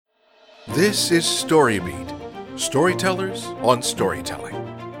This is Storybeat, Storytellers on Storytelling,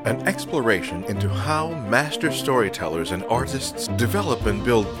 an exploration into how master storytellers and artists develop and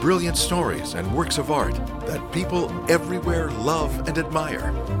build brilliant stories and works of art that people everywhere love and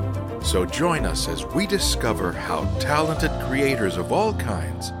admire. So join us as we discover how talented creators of all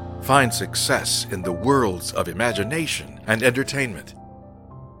kinds find success in the worlds of imagination and entertainment.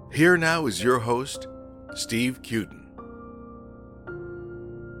 Here now is your host, Steve Cuden.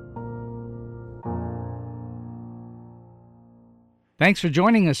 Thanks for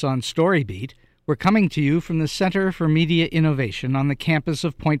joining us on Storybeat. We're coming to you from the Center for Media Innovation on the campus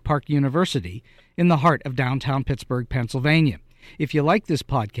of Point Park University in the heart of downtown Pittsburgh, Pennsylvania. If you like this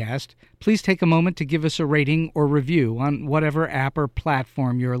podcast, please take a moment to give us a rating or review on whatever app or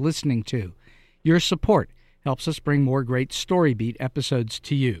platform you're listening to. Your support helps us bring more great Storybeat episodes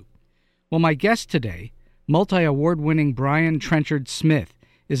to you. Well, my guest today, multi-award-winning Brian Trenchard Smith,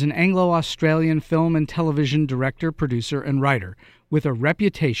 is an Anglo-Australian film and television director, producer, and writer with a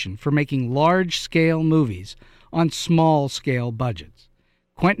reputation for making large-scale movies on small-scale budgets.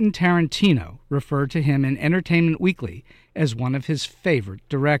 Quentin Tarantino referred to him in Entertainment Weekly as one of his favorite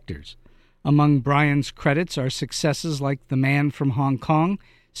directors. Among Brian's credits are successes like The Man from Hong Kong,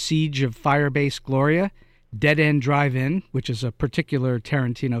 Siege of Firebase Gloria, Dead End Drive-In, which is a particular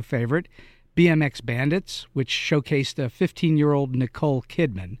Tarantino favorite, BMX Bandits, which showcased a 15-year-old Nicole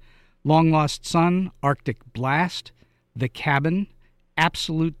Kidman, Long Lost Son, Arctic Blast, The Cabin,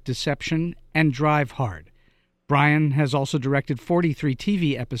 Absolute Deception, and Drive Hard. Brian has also directed 43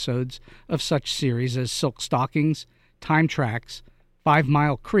 TV episodes of such series as Silk Stockings, Time Tracks, 5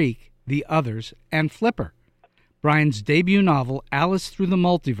 Mile Creek, The Others, and Flipper. Brian's debut novel, Alice Through the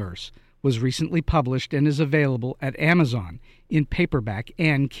Multiverse, was recently published and is available at Amazon in paperback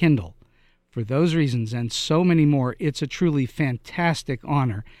and Kindle. For those reasons and so many more, it's a truly fantastic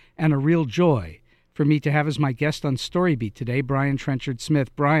honor and a real joy for me to have as my guest on Storybeat today, Brian Trenchard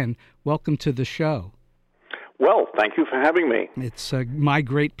Smith. Brian, welcome to the show. Well, thank you for having me. It's my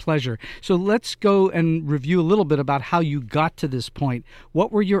great pleasure. So let's go and review a little bit about how you got to this point.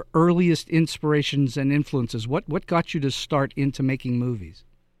 What were your earliest inspirations and influences? What got you to start into making movies?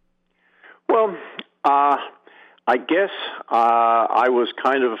 Well, I guess I was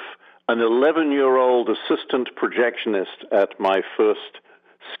kind of an 11-year-old assistant projectionist at my first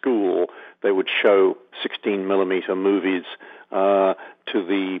school. They would show 16-millimeter movies to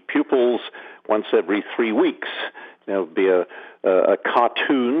the pupils once every 3 weeks. There would be a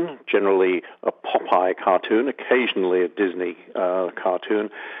cartoon, generally a Popeye cartoon, occasionally a Disney cartoon,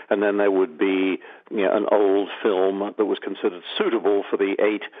 and then there would be an old film that was considered suitable for the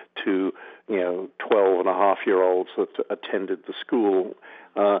 8 to 12-and-a-half-year-olds that attended the school.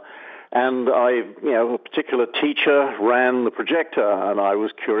 And a particular teacher ran the projector, and I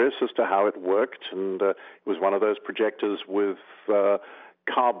was curious as to how it worked. And it was one of those projectors with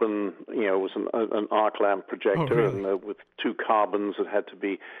carbon, it was an arc lamp projector, and with two carbons that had to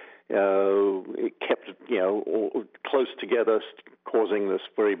be kept, close together, causing this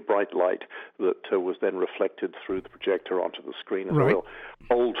very bright light that was then reflected through the projector onto the screen. As a real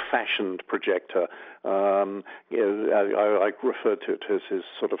old-fashioned projector. I refer to it as his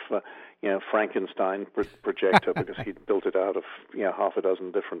sort of, Frankenstein projector because he'd built it out of, half a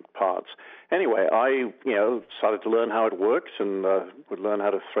dozen different parts. Anyway, I, started to learn how it worked and would learn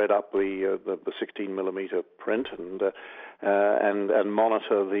how to thread up the 16-millimeter print and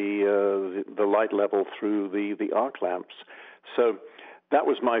monitor the light level through the arc lamps. So that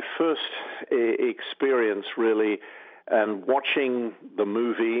was my first experience, really, and watching the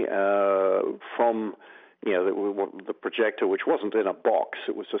movie from the projector, which wasn't in a box;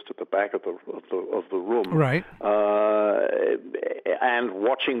 it was just at the back of the room. Right. And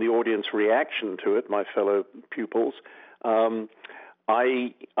watching the audience reaction to it, my fellow pupils,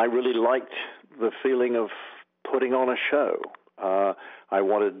 I really liked the feeling of putting on a show. I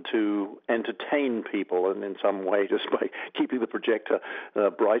wanted to entertain people, and in some way, just by keeping the projector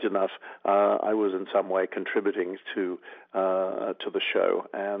bright enough, I was in some way contributing to the show,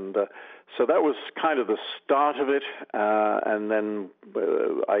 and so that was kind of the start of it. And then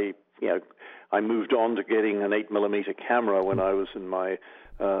I moved on to getting an 8-millimeter camera when I was in my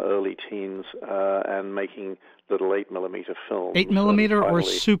early teens, and making little 8-millimeter films. 8-millimeter or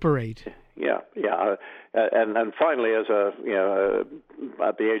Super 8? Yeah. And finally, as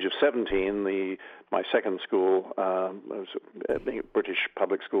at the age of 17, my second school was a British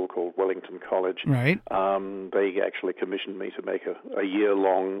public school called Wellington College. Right. They actually commissioned me to make a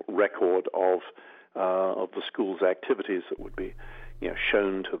year-long record of the school's activities that would be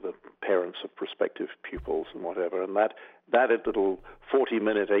shown to the parents of prospective pupils and whatever. And that little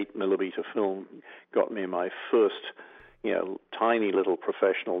 40-minute 8mm film got me my first, tiny little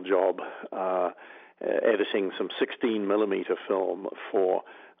professional job, editing some 16mm film for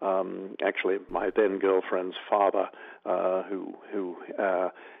actually my then girlfriend's father, who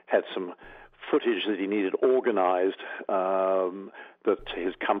had some footage that he needed organized that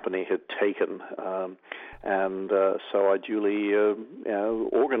his company had taken, and so I duly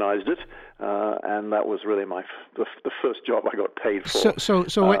organized it, and that was really the first job I got paid for.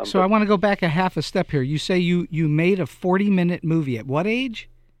 So I want to go back a half a step here. You say you made a 40-minute movie at what age?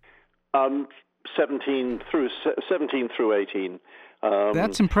 17 through 18.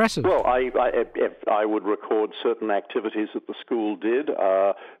 That's impressive. Well, I would record certain activities that the school did.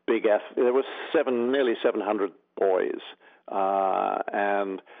 There was nearly 700 boys,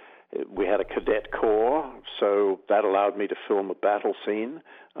 and we had a cadet corps, so that allowed me to film a battle scene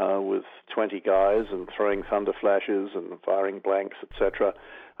with 20 guys and throwing thunder flashes and firing blanks, etc.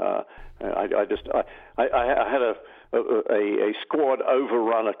 I had a squad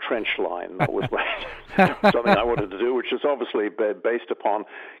overrun a trench line. That was something I wanted to do, which is obviously based upon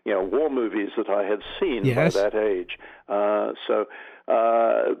war movies that I had seen by that age. But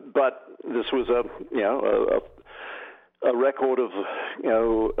this was a record of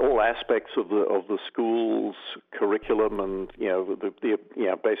all aspects of the school's curriculum, and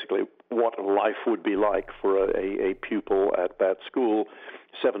basically what life would be like for a pupil at that school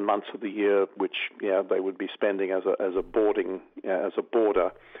 7 months of the year, which they would be spending as a boarder,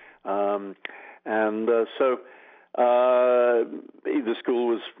 so the school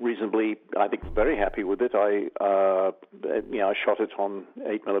was reasonably, I think, very happy with it. I shot it on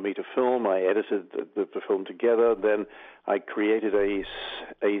 8mm film. I edited the film together. Then I created a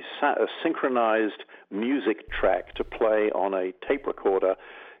synchronized music track to play on a tape recorder,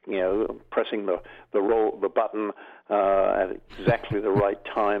 pressing the button at exactly the right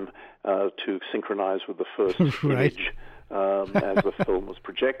time to synchronize with the first image as the film was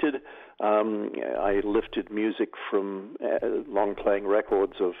projected. I lifted music from long-playing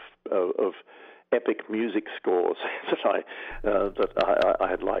records of epic music scores that I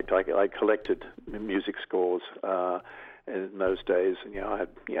had liked. I collected music scores in those days, and I had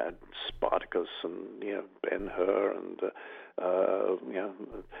Spartacus and Ben-Hur and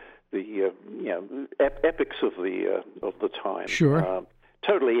the epics of the time. Sure.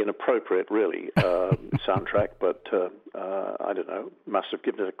 Totally inappropriate, really, soundtrack, but I don't know, must have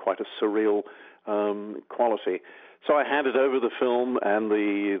given it quite a surreal quality. So I handed over the film and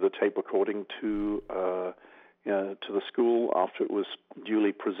the tape recording to the school after it was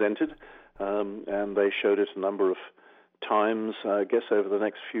duly presented, and they showed it a number of times, I guess, over the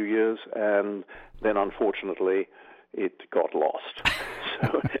next few years, and then unfortunately it got lost.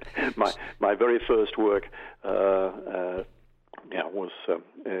 So my very first work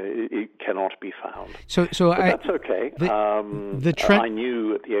it cannot be found. But that's okay. I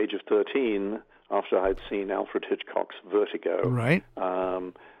knew at the age of 13, after I had seen Alfred Hitchcock's Vertigo, right,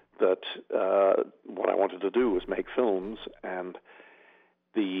 that what I wanted to do was make films, and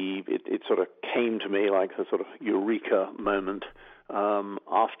it sort of came to me like a sort of eureka moment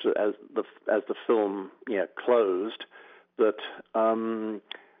after as the film closed, that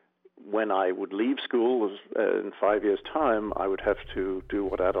when I would leave school in 5 years' time, I would have to do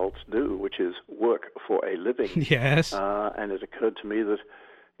what adults do, which is work for a living. Yes. And it occurred to me that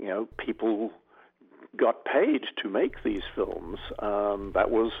people got paid to make these films.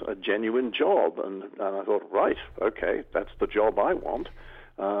 That was a genuine job, and I thought, right, okay, that's the job I want.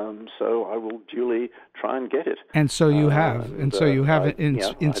 So I will duly try and get it. And so you have, so you have it in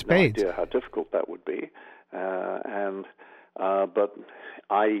I had spades. No idea how difficult that would be, but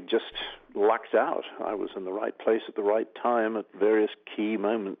I just lucked out. I was in the right place at the right time at various key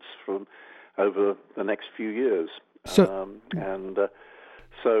moments from over the next few years. So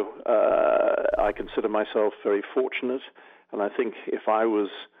I consider myself very fortunate, and I think if I was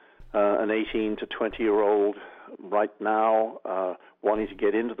an 18 to 20-year-old right now wanting to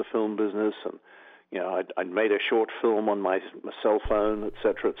get into the film business, and I'd made a short film on my cell phone,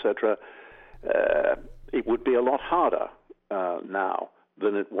 etc., it would be a lot harder now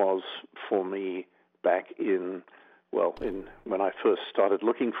than it was for me back when I first started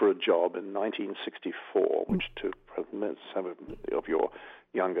looking for a job in 1964, which to some of your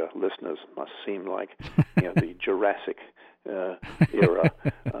younger listeners must seem like the Jurassic era.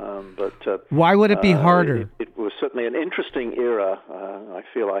 But why would it be harder? It was certainly an interesting era. I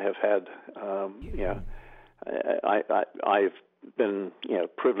feel I have had. I've been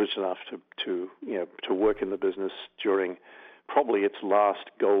privileged enough to work in the business during probably its last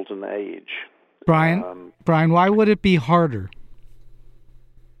golden age. Brian, why would it be harder?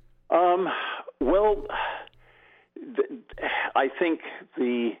 Well, I think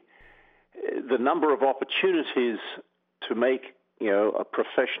the number of opportunities to make a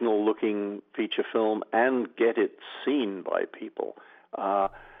professional-looking feature film and get it seen by people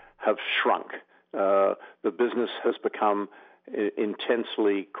have shrunk. The business has become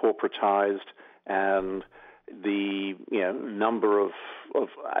intensely corporatized, and the number of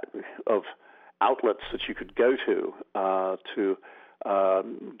outlets that you could go to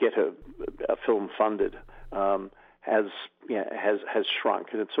get a film funded has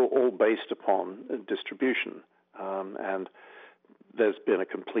shrunk, and it's all based upon distribution. And there's been a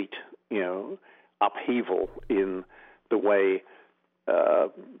complete upheaval in the way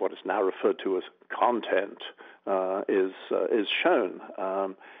what is now referred to as content is shown,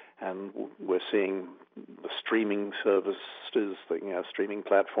 and we're seeing the streaming services, streaming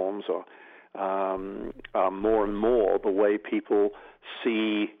platforms are more and more the way people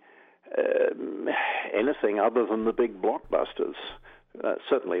see anything other than the big blockbusters.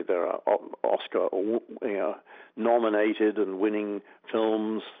 Certainly, there are Oscar nominated and winning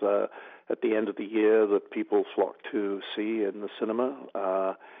films at the end of the year that people flock to see in the cinema,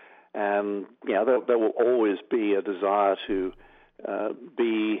 and there will always be a desire to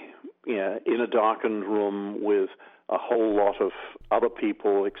be in a darkened room with a whole lot of other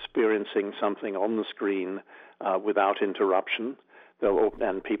people experiencing something on the screen without interruption.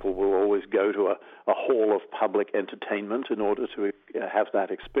 And people will always go to a hall of public entertainment in order to have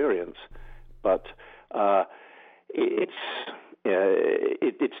that experience. But it's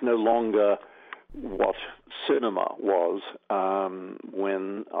no longer what cinema was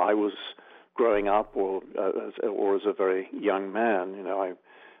when I was growing up, or as a very young man.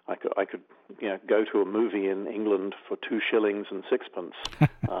 I could go to a movie in England for 2 shillings and 6pence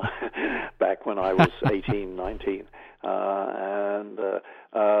back when I was 18, 19.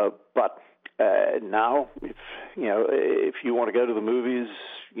 But now, if you want to go to the movies,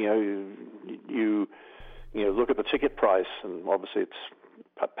 you look at the ticket price, and obviously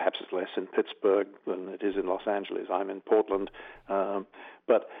perhaps it's less in Pittsburgh than it is in Los Angeles. I'm in Portland,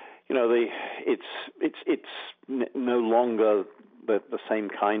 but it's no longer the same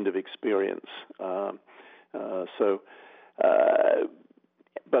kind of experience.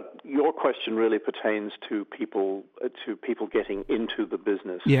 But your question really pertains to people getting into the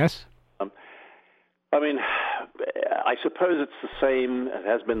business. Yes. I suppose it's the same. It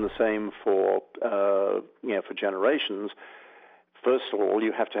has been the same for generations. First of all,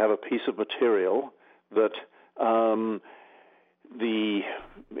 you have to have a piece of material that the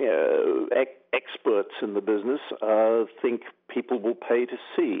experts in the business think people will pay to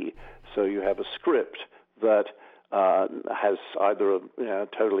see. So you have a script that has either a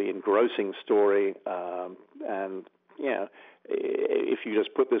totally engrossing story, and if you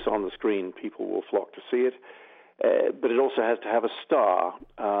just put this on the screen, people will flock to see it. But it also has to have a star.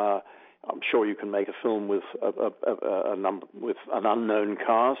 I'm sure you can make a film with with an unknown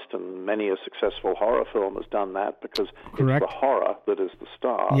cast, and many a successful horror film has done that because Correct. It's the horror that is the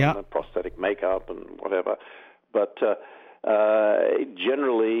star, yeah. And the prosthetic makeup and whatever. But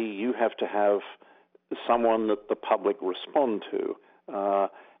generally, you have to have someone that the public respond to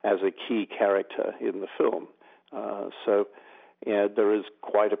as a key character in the film. So there is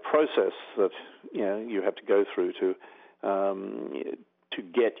quite a process that you have to go through to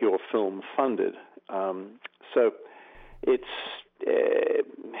get your film funded. So it's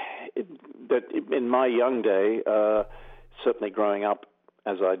that in my young day, certainly growing up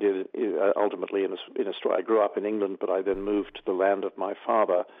as I did ultimately in Australia. I grew up in England, but I then moved to the land of my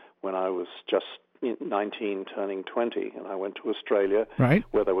father when I was just 19, turning 20, and I went to Australia, right,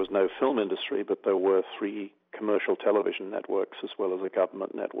 where there was no film industry, but there were 3 commercial television networks as well as a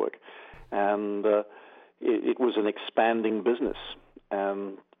government network, and it was an expanding business,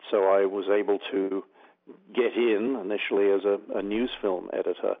 and so I was able to get in initially as a news film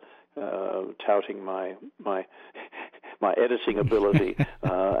editor, touting my editing ability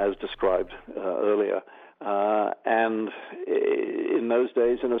as described earlier. And in those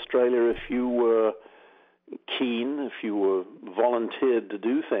days in Australia, if you were keen, if you were volunteered to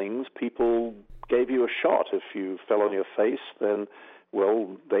do things, people gave you a shot. If you fell on your face, then,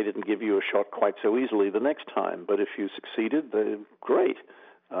 well, they didn't give you a shot quite so easily the next time. But if you succeeded, they're great.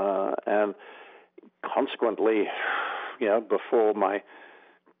 And consequently, before my,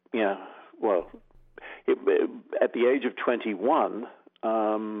 at the age of 21,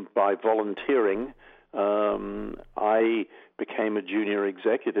 by volunteering, I became a junior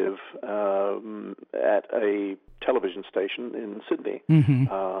executive at a television station in Sydney,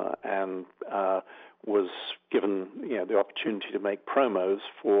 and was given the opportunity to make promos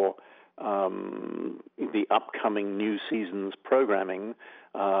for the upcoming new season's programming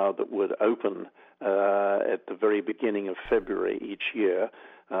that would open at the very beginning of February each year,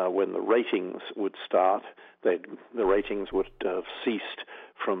 when the ratings would start. The ratings would have ceased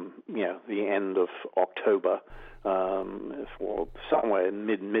from the end of October, for somewhere in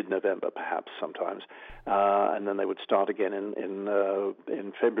mid-November, perhaps sometimes, and then they would start again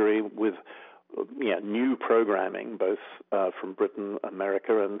in February with new programming, both from Britain,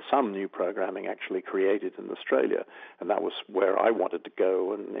 America, and some new programming actually created in Australia. And that was where I wanted to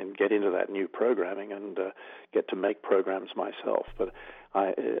go and get into that new programming and get to make programs myself. But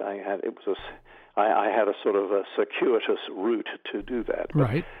I had a sort of a circuitous route to do that. But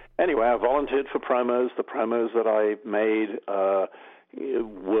right. Anyway, I volunteered for promos. The promos that I made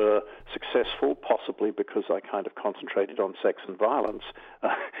were successful, possibly because I kind of concentrated on sex and violence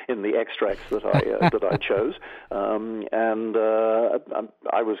in the extracts that I chose, and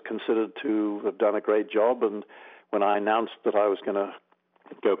I was considered to have done a great job. And when I announced that I was going to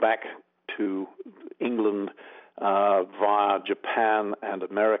go back to England via Japan and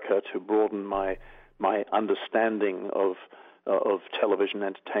America to broaden my understanding of television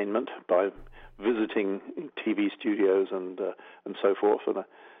entertainment by visiting TV studios and so forth, and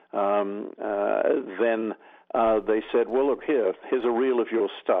then they said, "Well, look here's a reel of your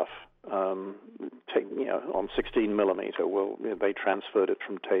stuff. Take on 16 millimeter." Well, they transferred it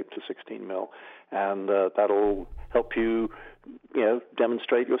from tape to 16 mil, and that'll help you,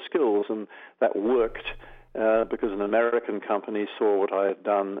 demonstrate your skills, and that worked. Because an American company saw what I had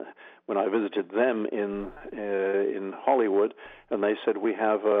done when I visited them in Hollywood, and they said, "We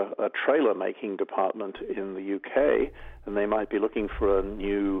have a trailer making department in the UK, and they might be looking for a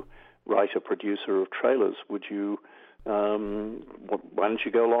new writer-producer of trailers. Would you? Why don't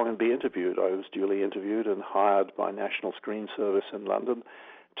you go along and be interviewed?" I was duly interviewed and hired by National Screen Service in London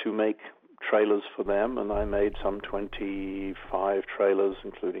to make trailers for them, and I made some 25 trailers,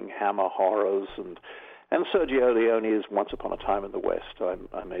 including Hammer Horrors and Sergio Leone's Once Upon a Time in the West.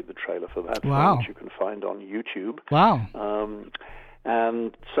 I made the trailer for that, wow. Which you can find on YouTube. Wow.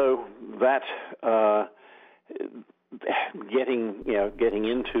 And so that getting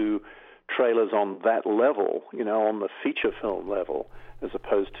into trailers on that level, on the feature film level, as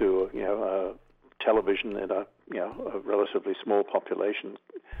opposed to television in a relatively small population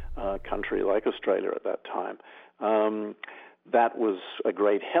country like Australia at that time. That was a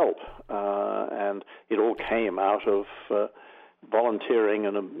great help, and it all came out of volunteering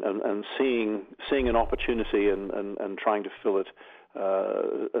and seeing an opportunity and trying to fill it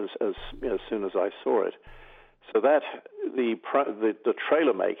as soon as I saw it. So that the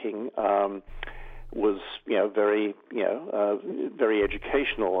trailer making was very very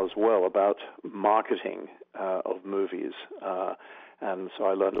educational as well about marketing of movies, and so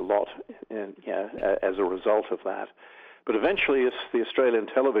I learned a lot as a result of that. But eventually, the Australian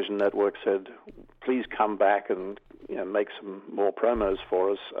Television Network said, "Please come back and make some more promos for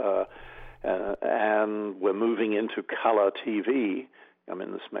us." And we're moving into color TV. I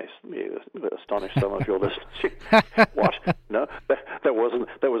mean, this may astonish some of your listeners. What? No, there wasn't.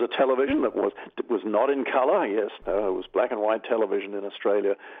 There was a television that was not in color. Yes, no, it was black and white television in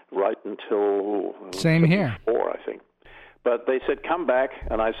Australia right until same here. I think. But they said, "Come back,"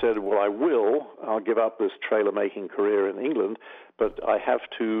 and I said, "Well, I will. I'll give up this trailer-making career in England, but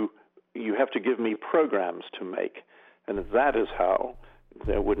you have to give me programs to make." And that is how,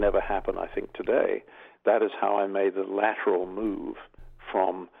 that would never happen, I think, today. That is how I made the lateral move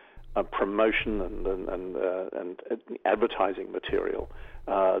from promotion and advertising material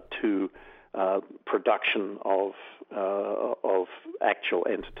to production of actual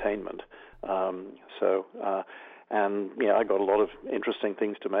entertainment. And I got a lot of interesting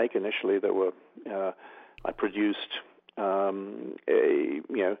things to make. Initially, there were I produced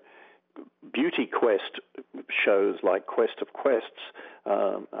beauty quest shows like Quest of Quests.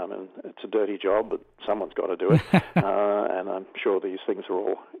 I mean, it's a dirty job, but someone's got to do it. And I'm sure these things are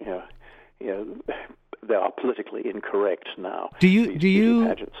all they are politically incorrect now. Do you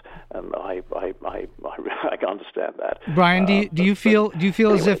pageants, and I understand that. Brian, do you feel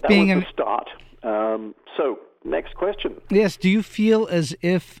anyway, as if that being was the start? So next question. Yes, do you feel as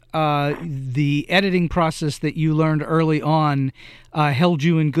if the editing process that you learned early on held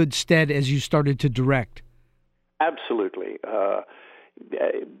you in good stead as you started to direct? Absolutely.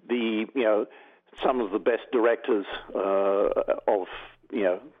 Some of the best directors of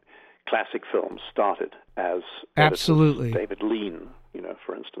classic films started as Absolutely. editors. David Lean,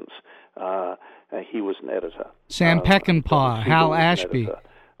 for instance, he was an editor. Sam Peckinpah, Hal Ashby.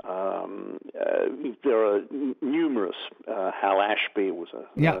 There are numerous. Hal Ashby was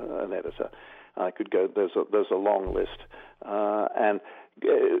an editor. I could go. There's a long list, and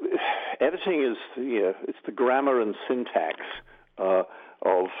editing is it's the grammar and syntax of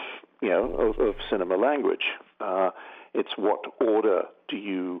cinema language. It's what order do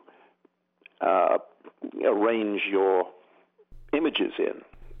you arrange your images in,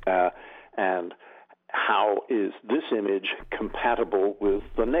 and how is this image compatible with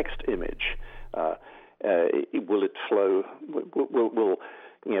the next image? Will it flow? Will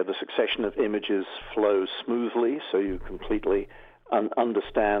the succession of images flow smoothly so you completely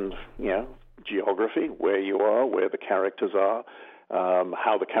understand geography, where you are, where the characters are,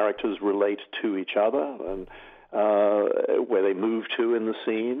 how the characters relate to each other, and where they move to in the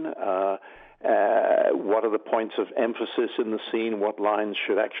scene. What are the points of emphasis in the scene? What lines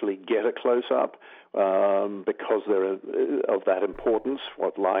should actually get a close-up because they're of that importance?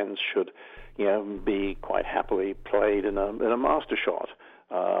 What lines should be quite happily played in a master shot,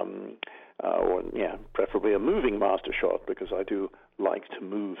 or preferably a moving master shot, because I do like to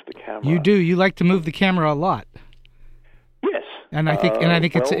move the camera. You do. You like to move the camera a lot. Yes, and I think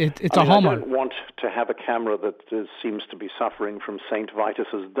it's a hallmark. I don't want to have a camera that seems to be suffering from Saint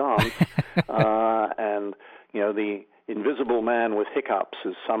Vitus's dance, and the invisible man with hiccups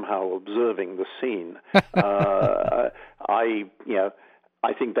is somehow observing the scene.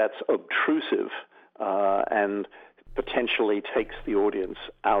 I think that's obtrusive and potentially takes the audience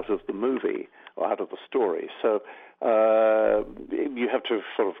out of the movie or out of the story. So you have to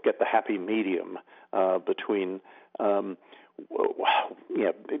sort of get the happy medium between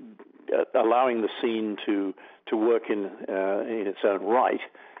allowing the scene to work in its own right,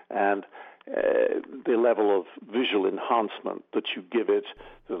 and the level of visual enhancement that you give it,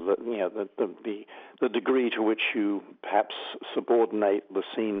 the degree to which you perhaps subordinate the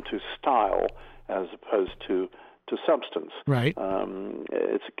scene to style as opposed to substance. Right.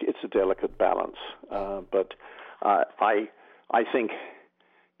 It's a delicate balance, but I think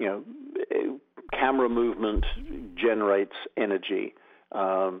camera movement generates energy.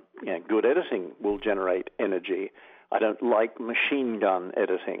 Good editing will generate energy. I don't like machine gun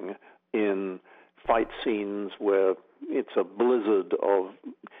editing in fight scenes where it's a blizzard of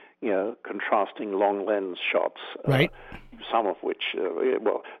contrasting long lens shots. Right. Some of which,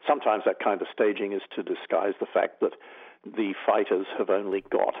 sometimes that kind of staging is to disguise the fact that the fighters have only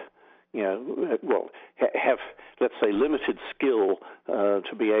got have, let's say, limited skill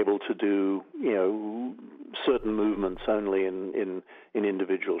to be able to do, certain movements only in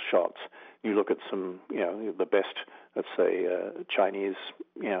individual shots. You look at some, the best, let's say, Chinese,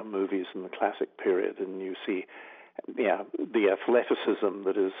 movies in the classic period, and you see, the athleticism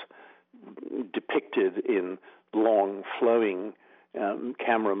that is depicted in long, flowing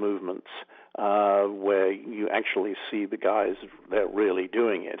camera movements, where you actually see the guys, they're really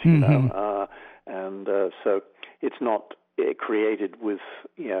doing it, and so it's not created with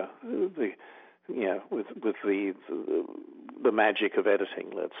the magic of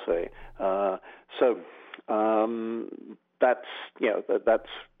editing, let's say.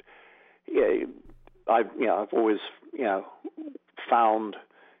 I've always found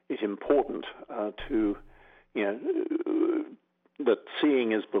it important to that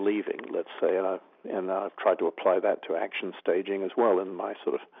seeing is believing, let's say, and I've tried to apply that to action staging as well in my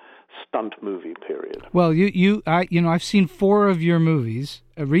sort of stunt movie period. Well, I've seen 4 of your movies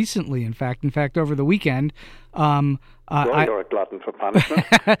recently. In fact, over the weekend. You're a glutton for punishment.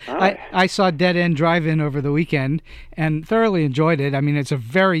 I saw Dead End Drive-In over the weekend and thoroughly enjoyed it. I mean, it's a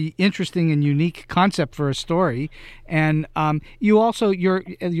very interesting and unique concept for a story. And you also,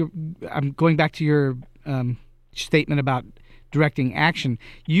 I'm going back to your statement about directing action.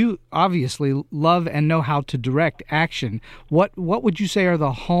 You obviously love and know how to direct action. What would you say are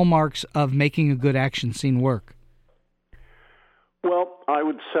the hallmarks of making a good action scene work? Well, I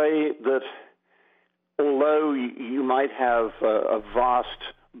would say that although you might have a vast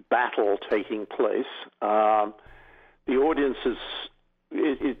battle taking place, the audience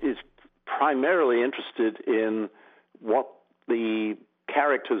is primarily interested in what the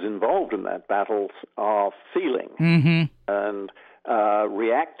characters involved in that battle are feeling and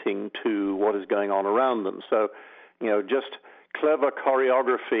reacting to what is going on around them. So, just clever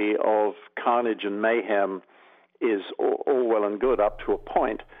choreography of carnage and mayhem is all well and good up to a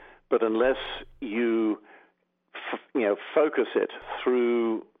point, but unless you focus it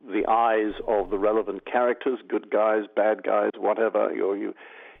through the eyes of the relevant characters, good guys, bad guys, whatever,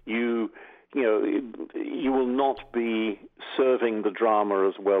 you will not be serving the drama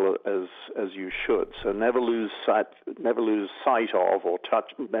as well as you should. So never lose sight of, or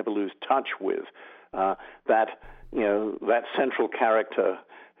never lose touch with that central character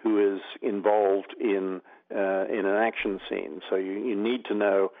who is involved in an action scene. So you need to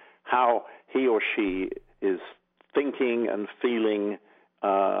know how he or she is thinking and feeling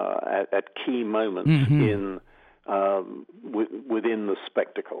at key moments in within the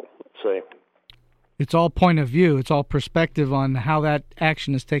spectacle, let's say. It's all point of view. It's all perspective on how that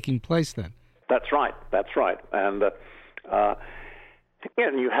action is taking place then. That's right. And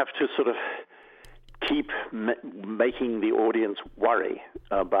again, you have to sort of keep making the audience worry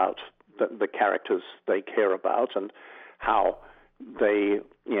about the characters they care about and how they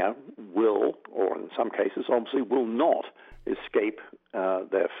will, or in some cases obviously will not, escape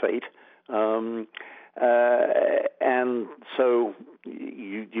their fate. And so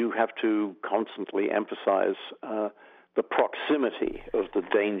you have to constantly emphasize the proximity of the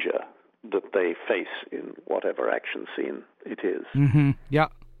danger that they face in whatever action scene it is. Mm-hmm. Yeah.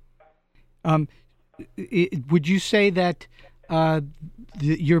 Would you say that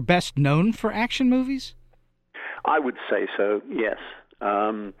you're best known for action movies? I would say so, yes.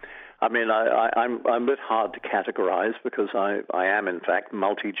 I mean, I'm a bit hard to categorize because I am, in fact,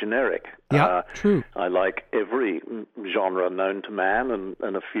 multi-generic. Yeah, true. I like every genre known to man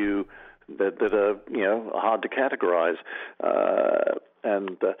and a few that are, hard to categorize.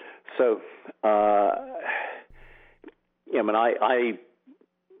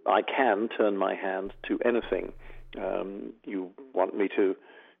 I can turn my hand to anything. You want me to,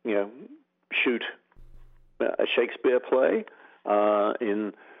 shoot a Shakespeare play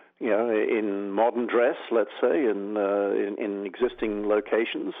in modern dress, let's say, in existing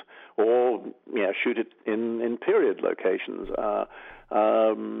locations, or shoot it in period locations.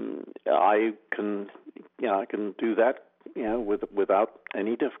 I can do that, without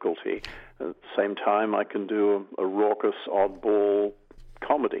any difficulty. At the same time, I can do a raucous, oddball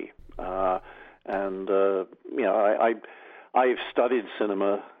comedy, I've studied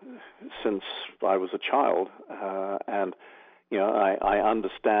cinema since I was a child, and I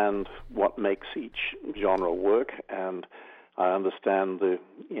understand what makes each genre work, and I understand the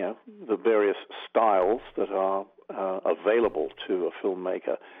various styles that are available to a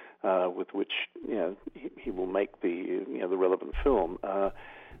filmmaker with which he will make the relevant film.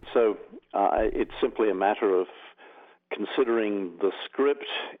 So it's simply a matter of considering the script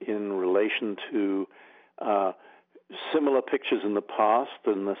in relation to similar pictures in the past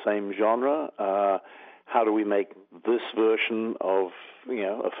in the same genre. How do we make this version of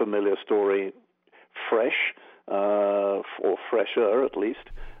a familiar story fresh, or fresher at least?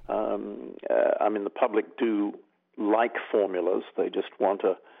 The public do like formulas; they just want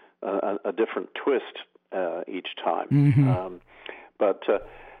a different twist each time. Mm-hmm.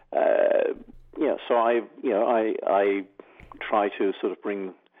 So I try to sort of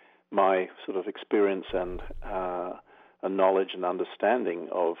bring my sort of experience and a knowledge and understanding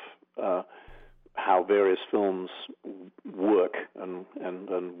of how various films work and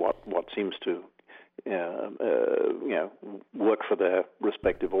what seems to work for their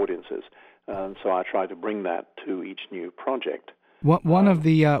respective audiences. And so I try to bring that to each new project. I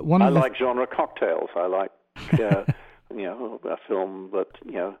like genre cocktails. I like a film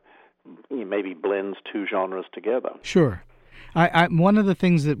that maybe blends two genres together. Sure. One of the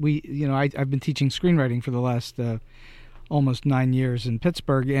things that I've been teaching screenwriting for the last almost 9 years in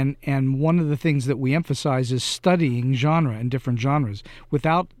Pittsburgh, and one of the things that we emphasize is studying genre and different genres.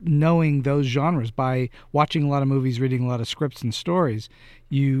 Without knowing those genres, by watching a lot of movies, reading a lot of scripts and stories,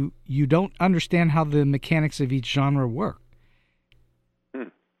 you don't understand how the mechanics of each genre work.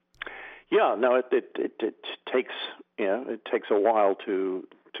 Yeah, no, it takes it takes a while to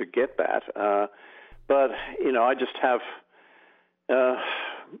get that, but I just have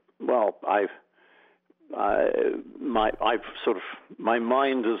my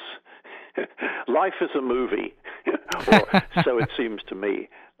mind is life is a movie, or so it seems to me.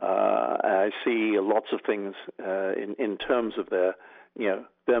 I see lots of things in terms of their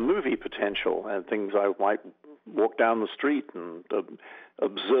movie potential, and things I might walk down the street and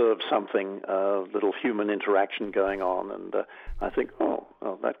observe something, little human interaction going on, and I think, oh,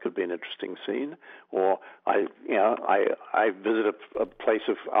 that could be an interesting scene. Or I visit a place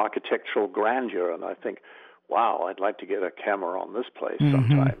of architectural grandeur, and I think, wow, I'd like to get a camera on this place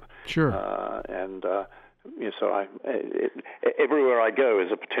sometime. Sure. So everywhere I go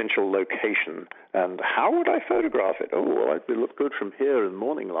is a potential location, and how would I photograph it? Oh, well, it would look good from here in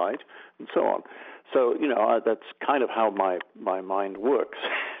morning light, and so on. So, that's kind of how my mind works,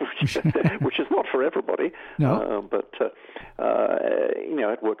 which is not for everybody. No. But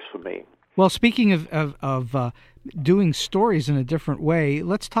it works for me. Well, speaking of doing stories in a different way,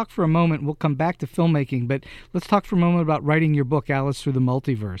 let's talk for a moment. We'll come back to filmmaking, but let's talk for a moment about writing your book, Alice Through the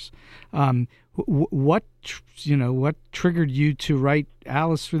Multiverse. What triggered you to write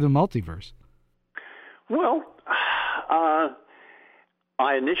Alice Through the Multiverse? Well,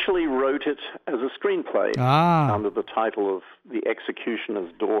 I initially wrote it as a screenplay under the title of The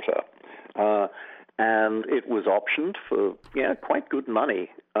Executioner's Daughter. And it was optioned for quite good money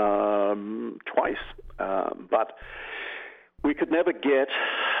twice, but we could never get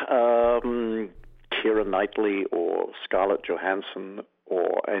Keira Knightley or Scarlett Johansson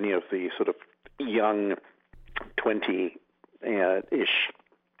or any of the sort of young 20-ish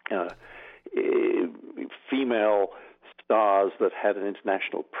female stars that had an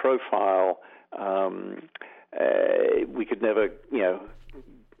international profile. We could never,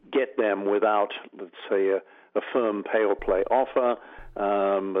 get them without, let's say, a firm pay-or-play offer.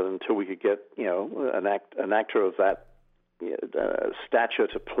 But until we could get, an actor of that stature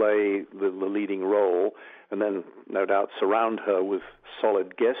to play the leading role, and then no doubt surround her with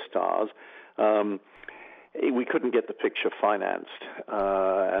solid guest stars, we couldn't get the picture financed,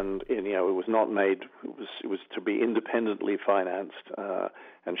 and it was not made. It was to be independently financed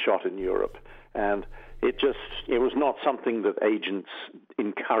and shot in Europe, and it was not something that agents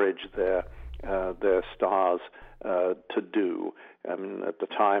encouraged their stars to do. I mean, at the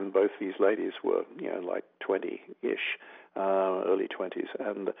time, both these ladies were like 20-ish, early 20s,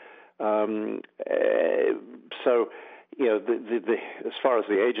 and so. As far as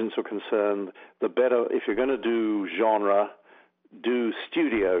the agents are concerned, the better, if you're going to do genre, do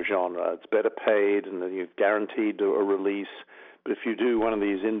studio genre. It's better paid, and then you're guaranteed a release. But if you do one of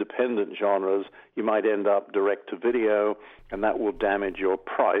these independent genres, you might end up direct to video, and that will damage your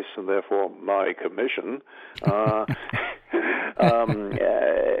price and therefore my commission. As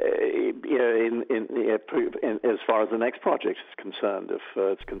far as the next project is concerned, if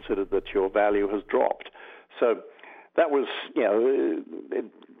it's considered that your value has dropped, so. That was,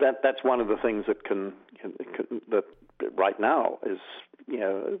 that's one of the things that that right now is,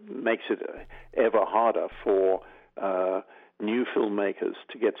 makes it ever harder for new filmmakers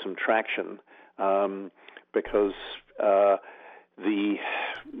to get some traction, because the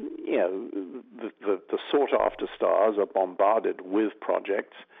sought-after stars are bombarded with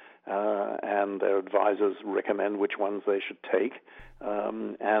projects, and their advisors recommend which ones they should take,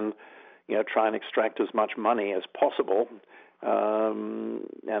 and try and extract as much money as possible, and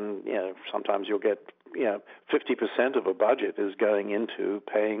sometimes you'll get 50% of a budget is going into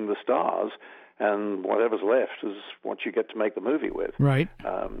paying the stars, and whatever's left is what you get to make the movie with. Right.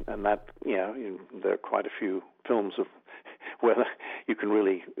 And that there are quite a few films of where you can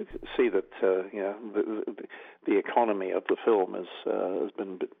really see that the economy of the film has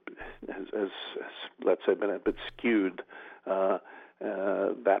been let's say been a bit skewed.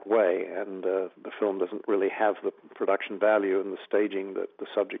 That way, and the film doesn't really have the production value and the staging that the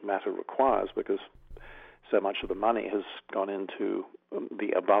subject matter requires, because so much of the money has gone into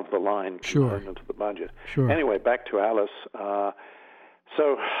the above-the-line component of the budget. Sure. Anyway, back to Alice.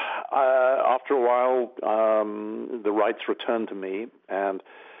 So after a while, the rights returned to me, and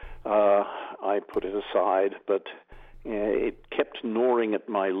I put it aside, but it kept gnawing at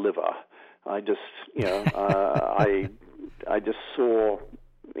my liver. I just, I just saw,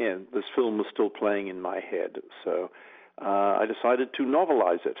 this film was still playing in my head, so I decided to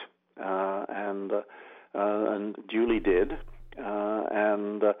novelize it, and duly did.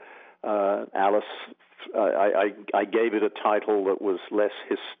 And Alice, I gave it a title that was less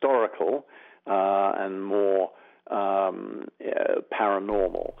historical and more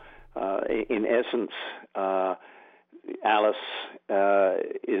paranormal. In essence, Alice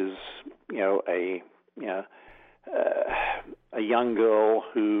is, a young girl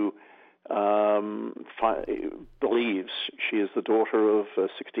who believes she is the daughter of a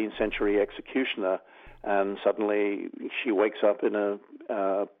 16th century executioner, and suddenly she wakes up in a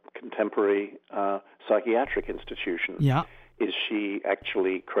contemporary psychiatric institution. Yeah. Is she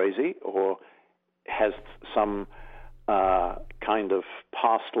actually crazy, or has some kind of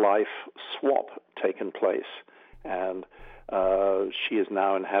past life swap taken place, and she is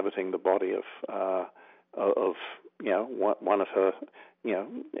now inhabiting the body of one of her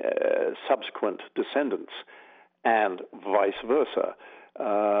subsequent descendants, and vice versa.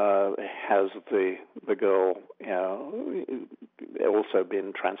 Has the girl also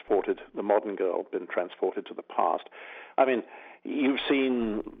been transported? The modern girl been transported to the past? I mean, you've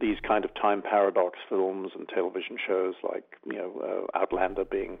seen these kind of time paradox films and television shows like, Outlander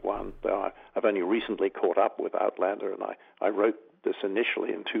being one. I've only recently caught up with Outlander, and I wrote this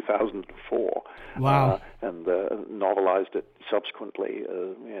initially in 2004. Wow. And novelized it subsequently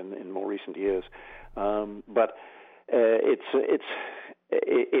in more recent years. But it's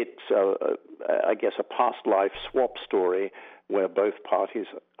I guess a past life swap story where both parties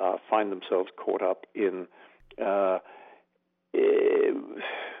find themselves caught up in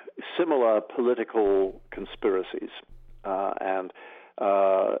similar political conspiracies and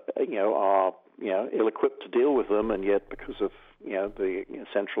are ill-equipped to deal with them, and yet because of the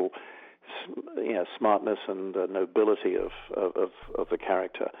central smartness and nobility of the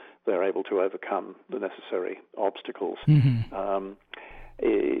character, they're able to overcome the necessary obstacles. Mm-hmm.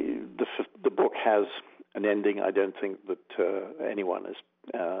 The book has an ending I don't think that anyone is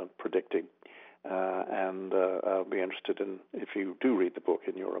predicting, and I'll be interested in, if you do read the book,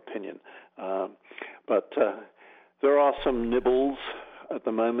 in your opinion. But there are some nibbles at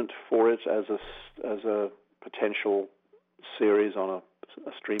the moment for it as a potential series on a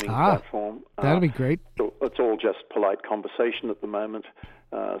streaming platform. That'll be great. It's all just polite conversation at the moment.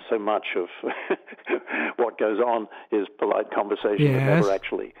 So much of what goes on is polite conversation that never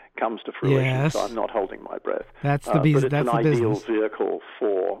actually comes to fruition. Yes. So I'm not holding my breath. That's the but it's that's an the ideal business. vehicle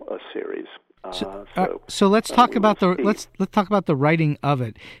for a series. So let's talk about let's talk about the writing of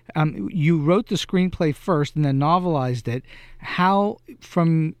it. You wrote the screenplay first and then novelized it. How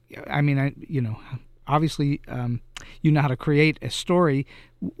obviously you know how to create a story.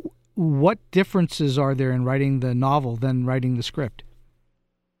 What differences are there in writing the novel than writing the script?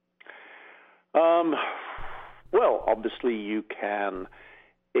 Well, obviously you can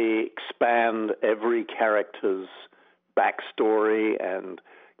expand every character's backstory and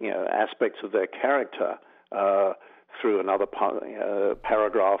aspects of their character through another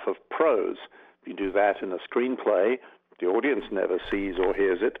paragraph of prose. If you do that in a screenplay, the audience never sees or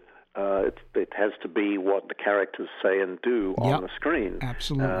hears it. It has to be what the characters say and do on the screen.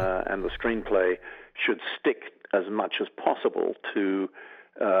 Absolutely. And the screenplay should stick as much as possible to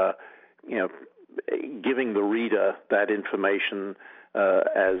giving the reader that information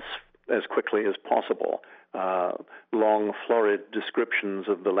as quickly as possible. Long, florid descriptions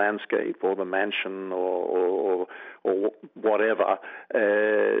of the landscape or the mansion or whatever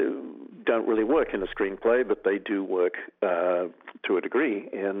don't really work in a screenplay, but they do work to a degree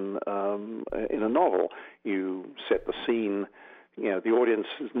in a novel. You set the scene. The audience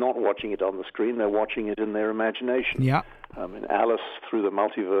is not watching it on the screen; they're watching it in their imagination. Yeah. Alice Through the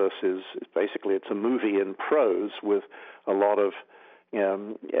Multiverse is basically it's a movie in prose with a lot of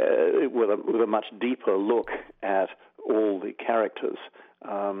with a much deeper look at all the characters,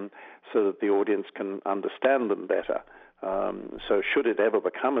 so that the audience can understand them better. So should it ever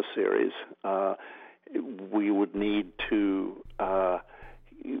become a series, we would need to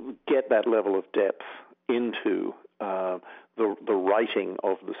get that level of depth into the writing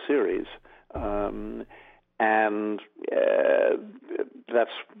of the series. And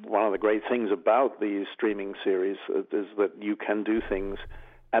that's one of the great things about these streaming series is that you can do things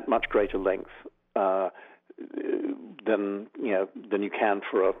at much greater length than you can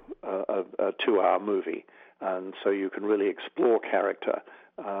for a 2-hour movie, and so you can really explore character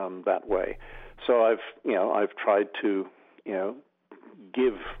that way. So I've tried to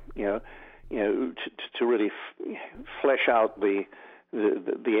give to really flesh out the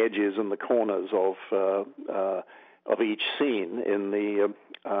edges and the corners of each scene in the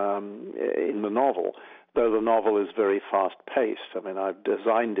novel, though the novel is very fast-paced. I mean, I've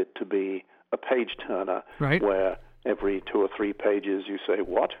designed it to be a page-turner, right, where every 2 or 3 pages you say,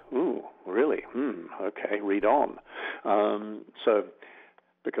 what? Ooh, really? Okay, read on. So,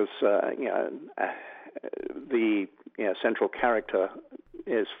 because, the central character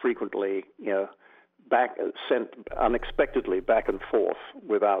is frequently, sent unexpectedly back and forth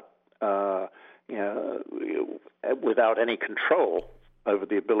without any control over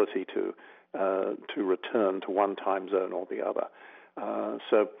the ability to return to one time zone or the other.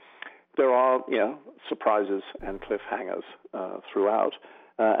 So there are surprises and cliffhangers throughout,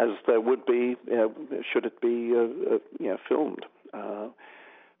 as there would be should it be filmed.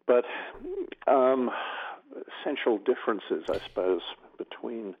 But essential differences, I suppose,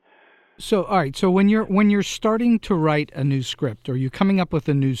 between. So, all right. So when you're starting to write a new script or you're coming up with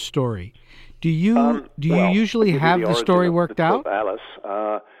a new story, do you usually have the story worked out? Alice,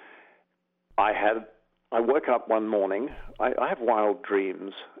 I woke up one morning. I have wild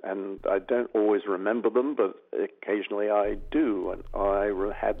dreams, and I don't always remember them, but occasionally I do. And I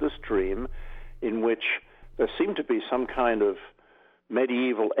had this dream in which there seemed to be some kind of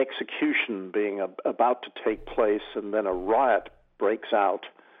medieval execution being about to take place, and then a riot breaks out.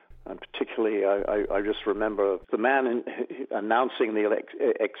 And particularly, I just remember the man announcing the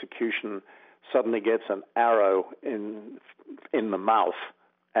execution suddenly gets an arrow in the mouth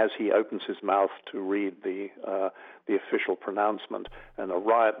as he opens his mouth to read the official pronouncement, and a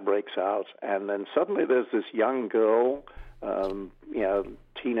riot breaks out. And then suddenly there's this young girl,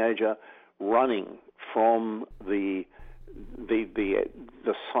 teenager, running from the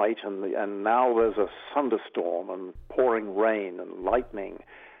site, and now there's a thunderstorm and pouring rain and lightning.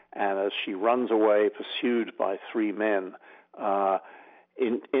 And as she runs away, pursued by three men,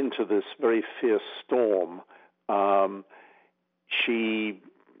 into this very fierce storm, she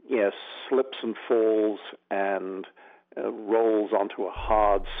slips and falls and rolls onto a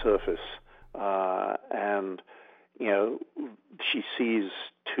hard surface. And she sees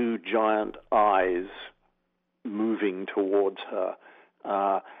two giant eyes moving towards her.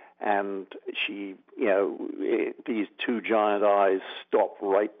 And she, these two giant eyes stop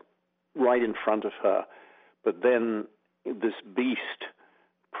right in front of her. But then this beast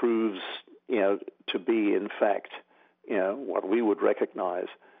proves, to be, in fact, what we would recognize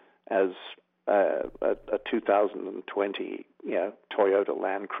as a 2020, Toyota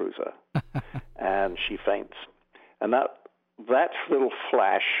Land Cruiser. And she faints. And that little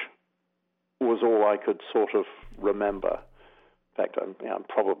flash was all I could sort of remember. In fact, I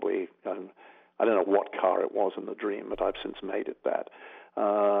don't know what car it was in the dream, but I've since made it that.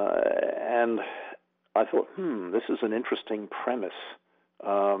 And I thought, this is an interesting premise,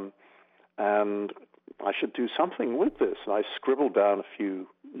 and I should do something with this. And I scribbled down a few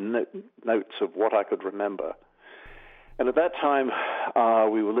notes of what I could remember. And at that time,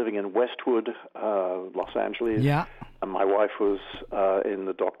 we were living in Westwood, Los Angeles. Yeah. And my wife was in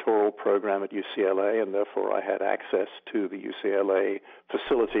the doctoral program at UCLA, and therefore I had access to the UCLA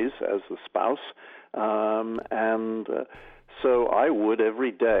facilities as the spouse. So I would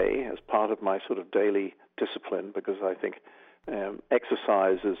every day, as part of my sort of daily discipline, because I think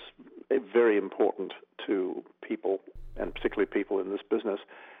exercise is very important to people, and particularly people in this business,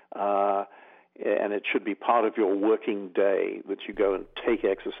 and it should be part of your working day that you go and take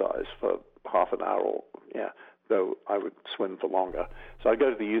exercise for half an hour, though I would swim for longer. So I'd go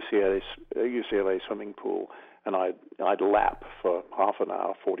to the UCLA swimming pool, and I'd lap for half an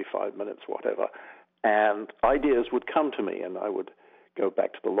hour, 45 minutes, whatever, and ideas would come to me, and I would go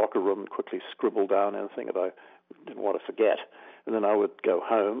back to the locker room and quickly scribble down anything that I didn't want to forget, and then I would go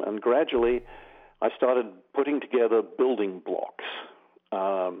home, and gradually I started putting together building blocks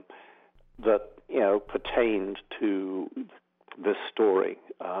that pertained to this story,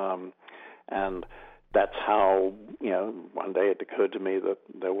 and that's how one day it occurred to me that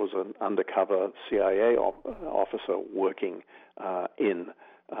there was an undercover CIA officer working in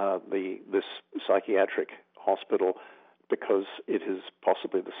this psychiatric hospital, because it is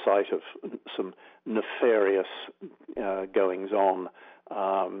possibly the site of some nefarious goings-on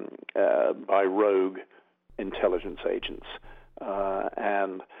by rogue intelligence agents.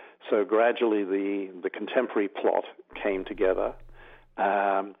 And so gradually the contemporary plot came together.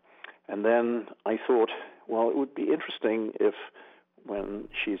 And then I thought, well, it would be interesting if when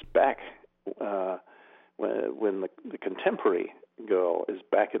she's back, when the contemporary girl is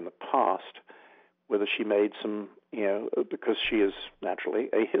back in the past, whether she made some, because she is naturally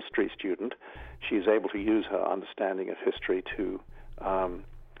a history student, she is able to use her understanding of history to,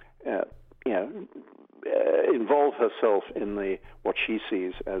 involve herself in what she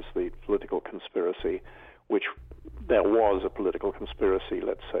sees as the political conspiracy, which there was a political conspiracy,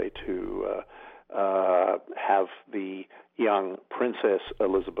 let's say, to have the young Princess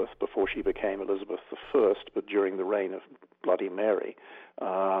Elizabeth, before she became Elizabeth I, but during the reign of Bloody Mary,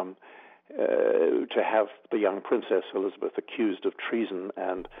 to have the young Princess Elizabeth accused of treason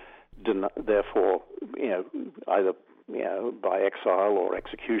and therefore, either by exile or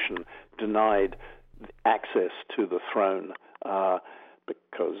execution, denied access to the throne,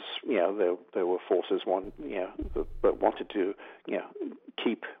 because there were forces that wanted to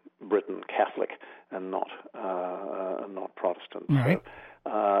keep Britain Catholic and not Protestant. Right.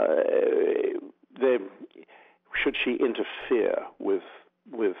 So, should she interfere with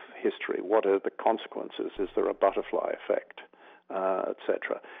history? What are the consequences? Is there a butterfly effect,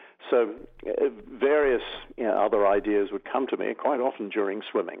 etc.? So various other ideas would come to me, quite often during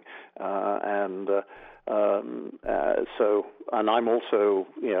swimming, and I'm also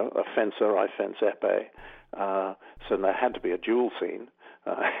a fencer. I fence épée, so there had to be a duel scene,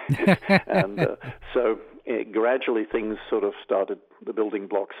 and so gradually things sort of the building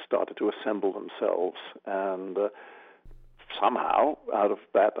blocks started to assemble themselves, and somehow out of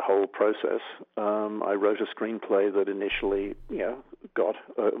that whole process, I wrote a screenplay that initially, got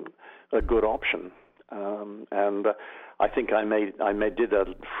a good option, and I think I did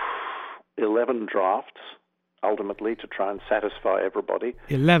 11 drafts ultimately to try and satisfy everybody.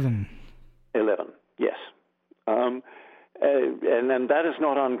 11, yes. And then that is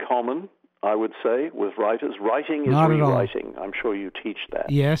not uncommon, I would say, with writers. Writing is not rewriting. I'm sure you teach that.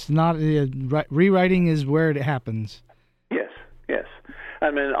 Yes, rewriting is where it happens. Yes.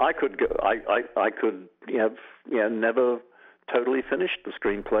 I mean, I could go. I could never totally finish the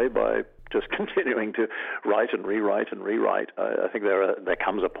screenplay by just continuing to write and rewrite and rewrite. I think there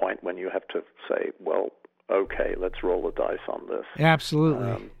comes a point when you have to say, well, okay, let's roll the dice on this.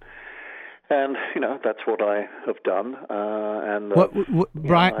 Absolutely. And that's what I have done. And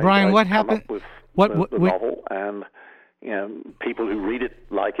Brian, what happened? With the novel, and people who read it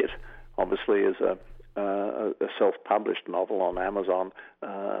like it. Obviously, is a self-published novel on Amazon.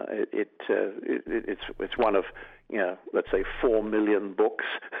 It's one of let's say 4 million books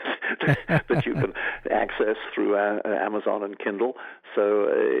that you can access through Amazon and Kindle. So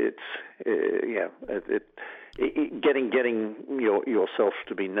getting yourself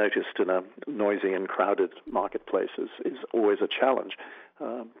to be noticed in a noisy and crowded marketplace is always a challenge.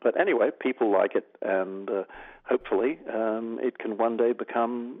 But anyway, people like it, and hopefully it can one day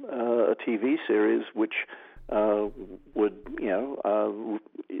become a TV series, which would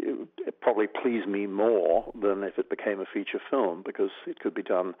probably please me more than if it became a feature film, because it could be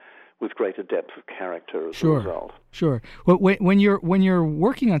done with greater depth of character as a result. Sure. Well, when you're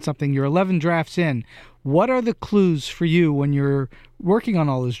working on something, you're 11 drafts in. What are the clues for you when you're working on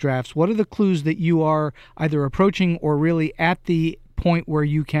all those drafts? What are the clues that you are either approaching or really at the point where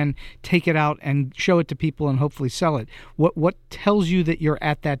you can take it out and show it to people and hopefully sell it? What tells you that you're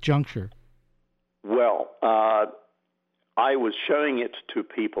at that juncture? Well, I was showing it to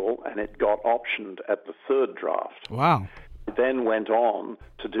people, and it got optioned at the third draft. Wow. It then went on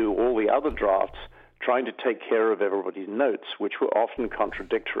to do all the other drafts, trying to take care of everybody's notes, which were often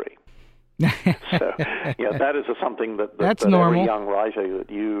contradictory. So, that is something that every young writer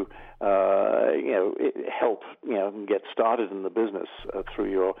that you help get started in the business through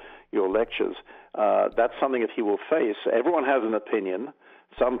your lectures. That's something that he will face. Everyone has an opinion.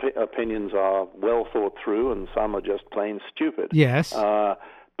 Some opinions are well thought through, and some are just plain stupid. Yes.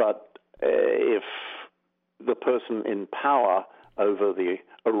 But if the person in power over the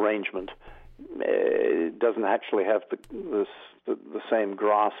arrangement doesn't actually have the same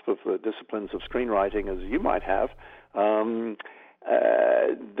grasp of the disciplines of screenwriting as you might have, then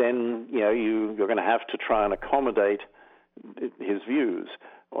you're going to have to try and accommodate his views.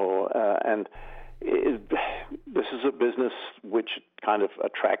 And this is a business which kind of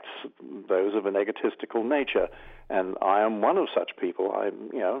attracts those of an egotistical nature, and I am one of such people.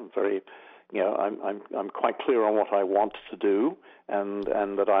 I'm very. I'm quite clear on what I want to do, and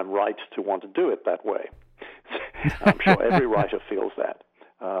that I'm right to want to do it that way. I'm sure every writer feels that.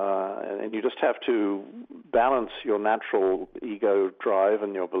 And you just have to balance your natural ego drive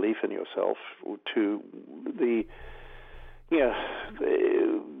and your belief in yourself to the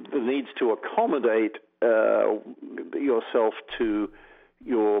needs to accommodate yourself to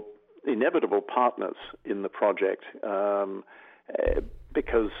your inevitable partners in the project,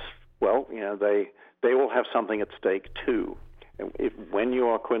 because, well, they all have something at stake too. When you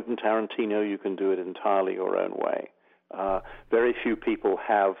are Quentin Tarantino, you can do it entirely your own way. Very few people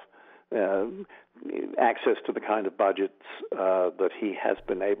have access to the kind of budgets that he has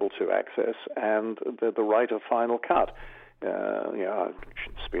been able to access, and the right of final cut.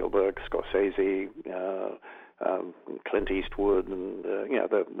 Spielberg, Scorsese, Clint Eastwood, and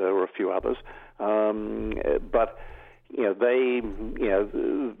there were a few others. But they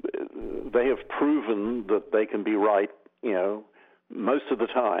have proven that they can be right, most of the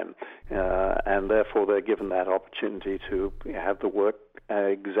time, and therefore they're given that opportunity to have the work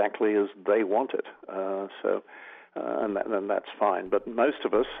exactly as they want it. And that's fine. But most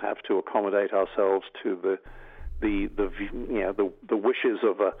of us have to accommodate ourselves to the wishes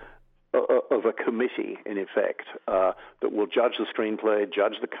of a committee, in effect, that will judge the screenplay,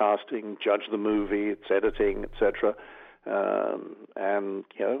 judge the casting, judge the movie, its editing, etc. And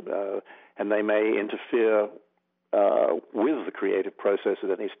they may interfere with the creative process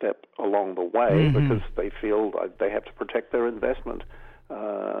at any step along the way, because they feel they have to protect their investment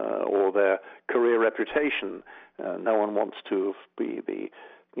or their career reputation. No one wants to be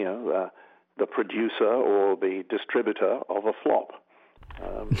the producer or the distributor of a flop.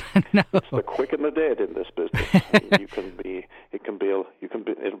 No. It's the quick and the dead in this business.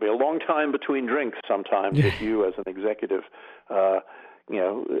 It'll be a long time between drinks sometimes if you, as an executive,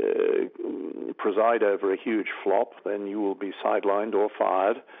 preside over a huge flop. Then you will be sidelined or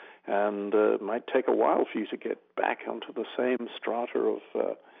fired, and it might take a while for you to get back onto the same strata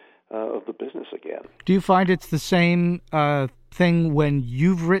of the business again. Do you find it's the same thing when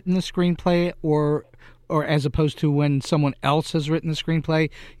you've written the screenplay, or as opposed to when someone else has written the screenplay,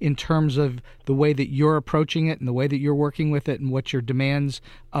 in terms of the way that you're approaching it and the way that you're working with it and what your demands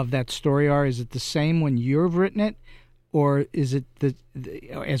of that story are? Is it the same when you've written it, or is it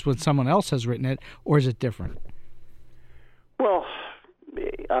as when someone else has written it, or is it different? Well,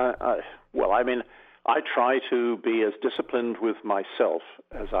 I try to be as disciplined with myself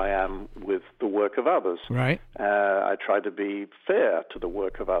as I am with the work of others. Right. I try to be fair to the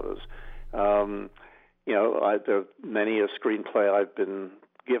work of others. There are many a screenplay I've been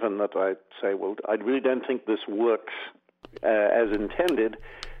given that I say, well, I really don't think this works as intended.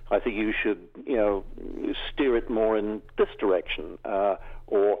 I think you should, steer it more in this direction.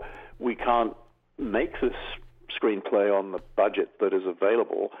 Or we can't make this screenplay on the budget that is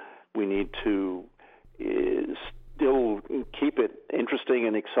available. We need to still keep it interesting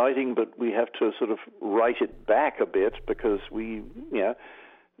and exciting, but we have to sort of write it back a bit because the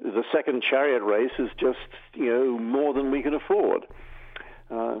second Chariot race is just, more than we can afford.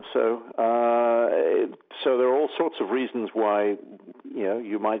 So there are all sorts of reasons why,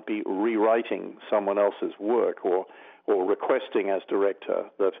 you might be rewriting someone else's work or requesting as director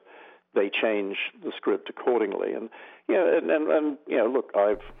that they change the script accordingly. And look,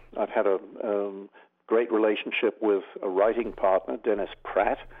 I've had a great relationship with a writing partner, Dennis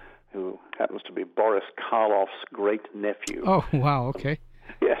Pratt, who happens to be Boris Karloff's great nephew. Oh, wow, okay.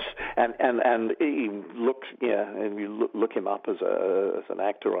 Yes, and he looks, and you look him up as an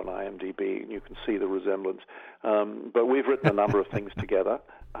actor on IMDb, and you can see the resemblance. But we've written a number of things together,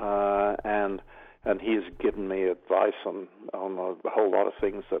 and he has given me advice on a whole lot of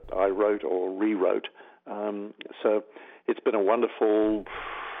things that I wrote or rewrote. So it's been a wonderful,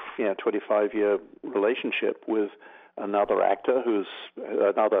 25-year relationship with another writer who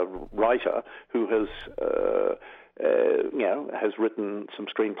has. Has written some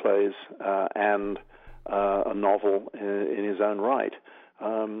screenplays and a novel in his own right.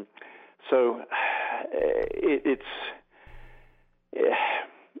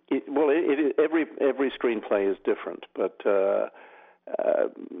 Every screenplay is different, but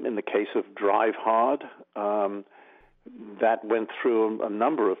in the case of Drive Hard, that went through a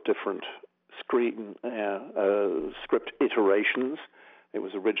number of different script iterations. It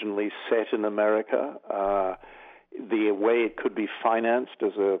was originally set in America. The way it could be financed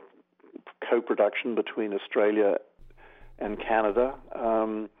as a co-production between Australia and Canada,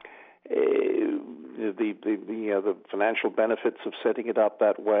 the financial benefits of setting it up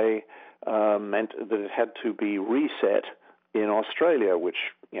that way meant that it had to be reset in Australia,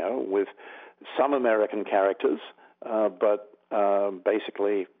 which with some American characters, but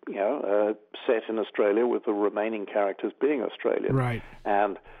basically set in Australia with the remaining characters being Australian, right?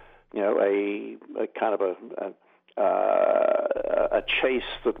 And a kind of a chase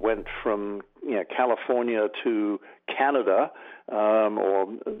that went from California to Canada or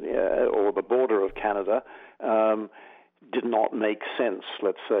the border of Canada did not make sense,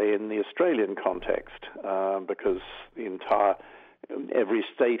 let's say, in the Australian context, because every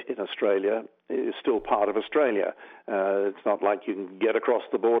state in Australia is still part of Australia. It's not like you can get across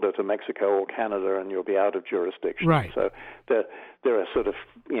the border to Mexico or Canada and you'll be out of jurisdiction. Right. So there are sort of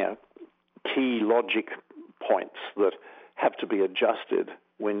key logic points that have to be adjusted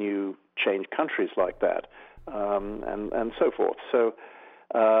when you change countries like that, and so forth. So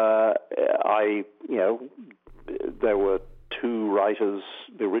there were two writers,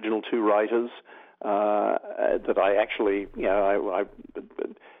 the original two writers, that I actually,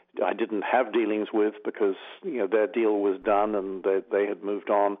 I didn't have dealings with because their deal was done and they had moved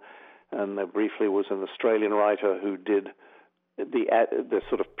on, and there briefly was an Australian writer who did the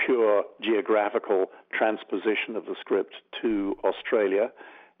sort of pure geographical transposition of the script to Australia,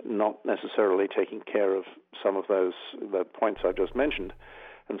 not necessarily taking care of some of the points I just mentioned.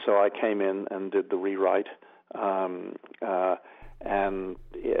 And so I came in and did the rewrite and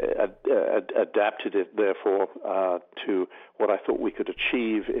adapted it, therefore, to what I thought we could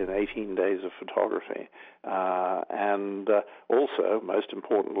achieve in 18 days of photography. And also, most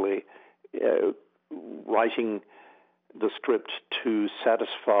importantly, writing the script to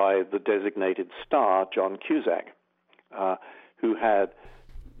satisfy the designated star, John Cusack, who had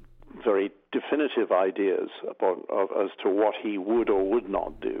very definitive ideas as to what he would or would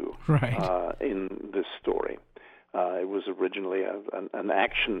not do in this story. It was originally an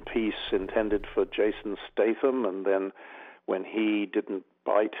action piece intended for Jason Statham, and then when he didn't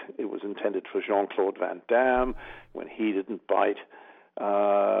bite, it was intended for Jean-Claude Van Damme. When he didn't bite,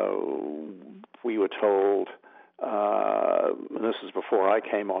 we were told, and this is before I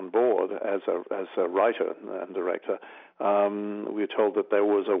came on board as a writer and director, we were told that there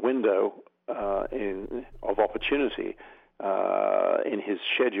was a window of opportunity in his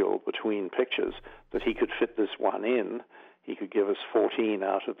schedule between pictures that he could fit this one in. He could give us 14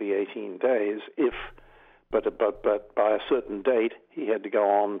 out of the 18 days but by a certain date he had to go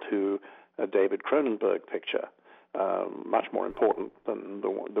on to a David Cronenberg picture, much more important than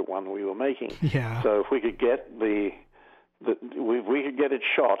the one we were making. Yeah. So if we could get we could get it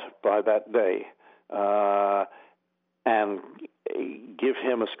shot by that day, and give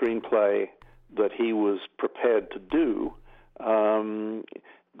him a screenplay that he was prepared to do, then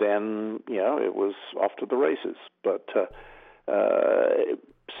it was off to the races. But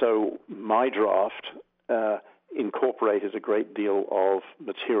so my draft incorporated a great deal of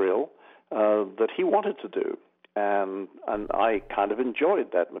material that he wanted to do, and I kind of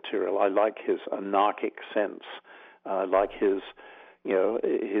enjoyed that material. I like his anarchic sense. I like his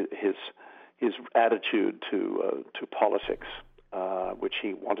attitude to politics, which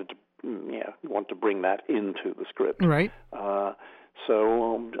he wanted to bring that into the script. Right.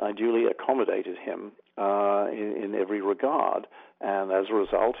 So I duly accommodated him in every regard, and as a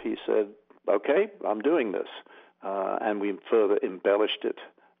result, he said, "Okay, I'm doing this," and we further embellished it,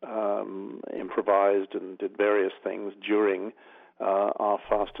 improvised, and did various things during our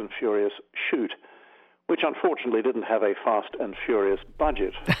Fast and Furious shoot, which unfortunately didn't have a Fast and Furious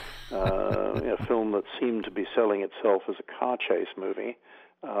budget. A film that seemed to be selling itself as a car chase movie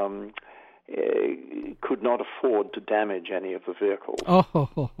could not afford to damage any of the vehicles.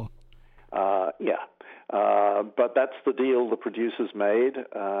 But that's the deal the producers made,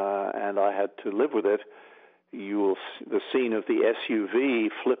 and I had to live with it. The scene of the SUV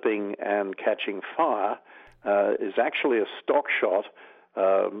flipping and catching fire is actually a stock shot.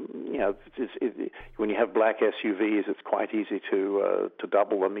 When you have black SUVs, it's quite easy to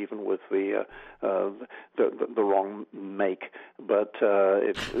double them, even with the wrong make. But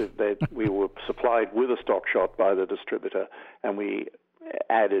we were supplied with a stock shot by the distributor, and we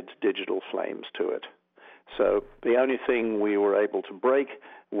added digital flames to it. So the only thing we were able to break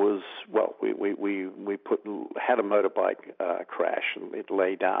was, we had a motorbike crash and it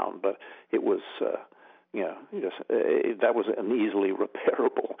lay down, but it was. That was an easily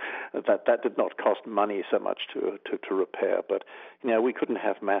repairable. That did not cost money so much to repair, but we couldn't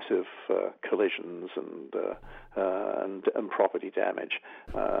have massive collisions and property damage.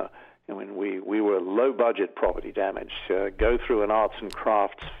 We were low budget property damage. Go through an arts and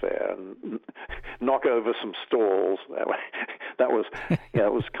crafts fair and knock over some stalls. That was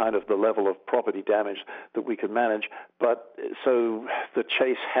it was kind of the level of property damage that we could manage. But so the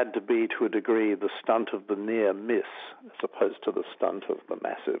chase had to be, to a degree, the stunt of the near miss as opposed to the stunt of the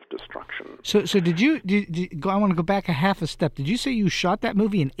massive destruction. So did you I want to go back a half a step. Did you say you shot that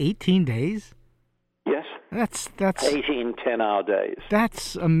movie in 18 days? Yes. That's 18 10-hour days.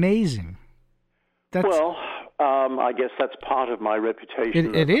 That's amazing. I guess that's part of my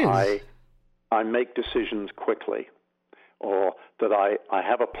reputation. It is. I make decisions quickly, or that I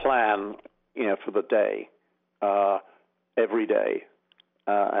have a plan, for the day, every day,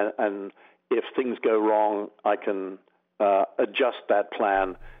 and if things go wrong, I can adjust that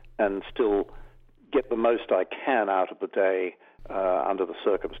plan and still get the most I can out of the day under the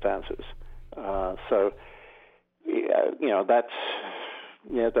circumstances.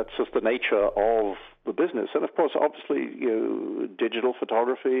 That's just the nature of the business. And of course, obviously, digital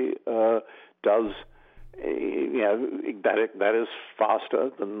photography does, that is faster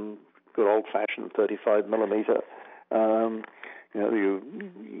than good old-fashioned 35 millimeter.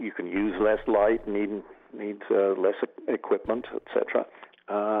 You can use less light, need less equipment, etc.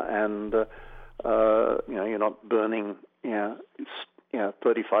 And you're not burning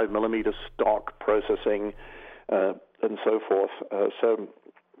 35 millimeter stock processing and so forth. So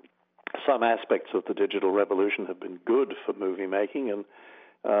some aspects of the digital revolution have been good for movie making, and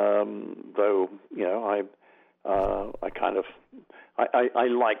though I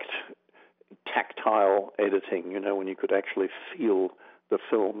liked tactile editing. When you could actually feel the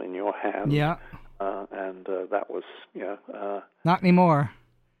film in your hand. Yeah. And that was not anymore.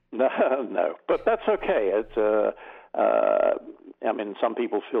 No, but that's okay. Some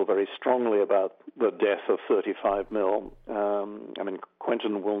people feel very strongly about the death of 35 mil. I mean,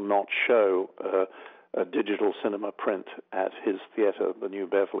 Quentin will not show a digital cinema print at his theater, the New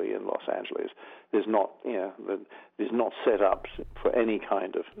Beverly in Los Angeles. There's not, is not set up for any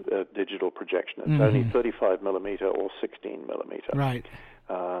kind of digital projection. It's only 35 millimeter or 16 millimeter. Right.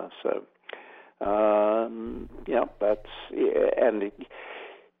 And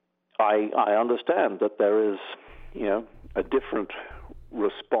I understand that there is, a different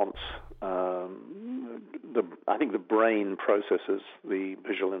response. I think the brain processes the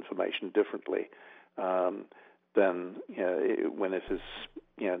visual information differently than when it is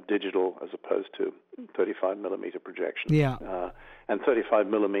digital as opposed to 35 millimeter projection. Yeah. And 35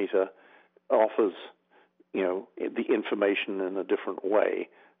 millimeter offers the information in a different way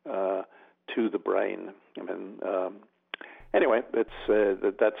to the brain. I mean, anyway,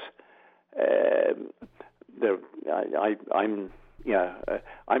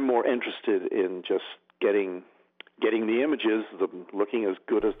 I'm more interested in just getting the images, them looking as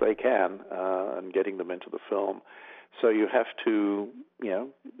good as they can, and getting them into the film. So you have to,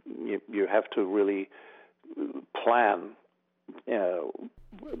 you have to really plan,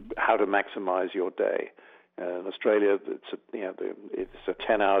 how to maximize your day. In Australia, it's a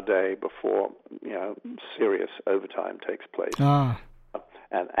 10-hour day before serious overtime takes place.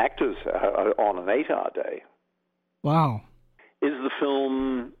 And actors are on an 8-hour day. Wow. Is the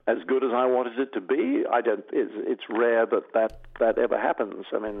film as good as I wanted it to be? It's rare that ever happens.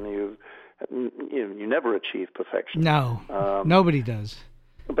 I mean, you never achieve perfection. No, nobody does.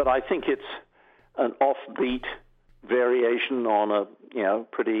 But I think it's an offbeat variation on a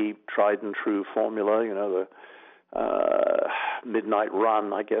pretty tried and true formula. The Midnight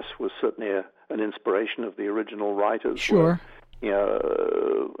Run, I guess, was certainly an inspiration of the original writers. Sure.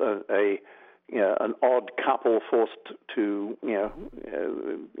 An odd couple forced to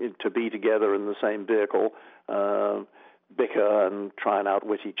to be together in the same vehicle, bicker and try and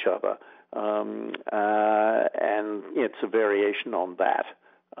outwit each other, and it's a variation on that.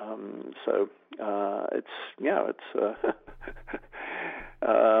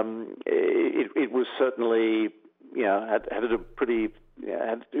 It was certainly had to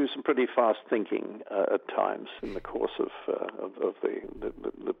do some pretty fast thinking at times in the course of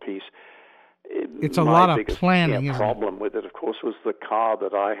the piece. It's a lot of planning. The problem with it, of course, was the car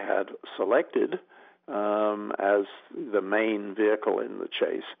that I had selected as the main vehicle in the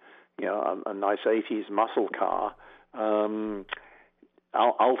chase. A nice 80s muscle car.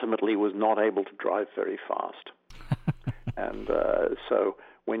 Ultimately was not able to drive very fast. And so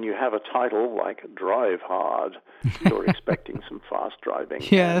when you have a title like Drive Hard, you're expecting some fast driving.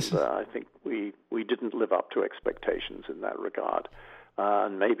 Yes. And I think we didn't live up to expectations in that regard.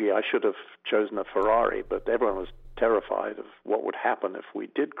 And maybe I should have chosen a Ferrari, but everyone was terrified of what would happen if we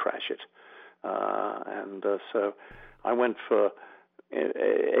did crash it. So I went for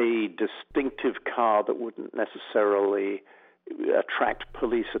a distinctive car that wouldn't necessarily attract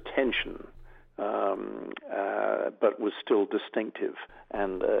police attention, but was still distinctive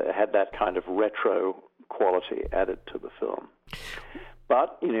and had that kind of retro quality added to the film.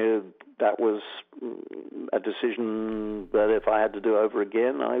 But, that was a decision that if I had to do over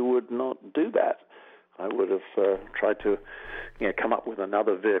again, I would not do that. I would have tried to come up with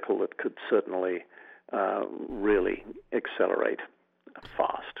another vehicle that could certainly really accelerate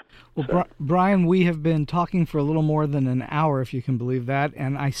fast. Well, Brian, we have been talking for a little more than an hour, if you can believe that,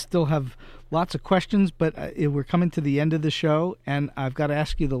 and I still have lots of questions, but we're coming to the end of the show, and I've got to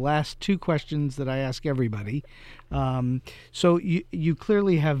ask you the last two questions that I ask everybody. So you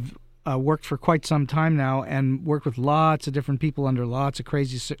clearly have worked for quite some time now and worked with lots of different people under lots of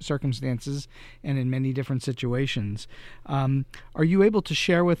crazy circumstances and in many different situations. Are you able to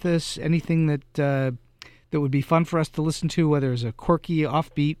share with us anything that would be fun for us to listen to, whether it's a quirky,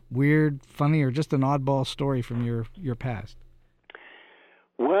 offbeat, weird, funny, or just an oddball story from your past?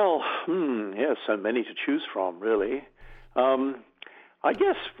 Well, so many to choose from, really. I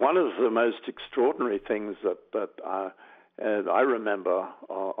guess one of the most extraordinary things that I remember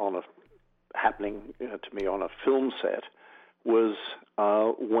happening to me on a film set was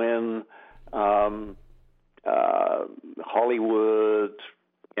when Hollywood,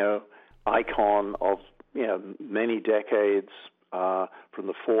 icon of many decades, from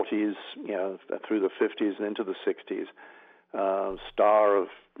the 40s, through the 50s and into the 60s, star of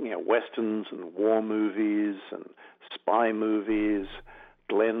westerns and war movies and spy movies,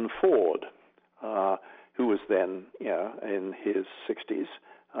 Glenn Ford, who was then in his 60s.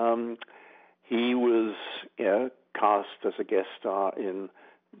 He was cast as a guest star in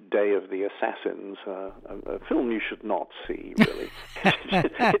Day of the Assassins, a film you should not see, really.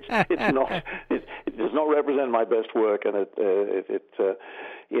 It's not. does not represent my best work, and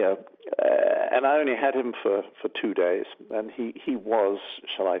and I only had him for 2 days, and he was,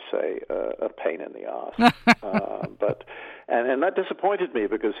 shall I say, a pain in the arse. But that disappointed me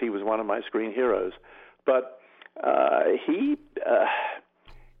because he was one of my screen heroes. But he,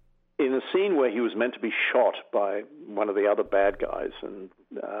 in a scene where he was meant to be shot by one of the other bad guys, and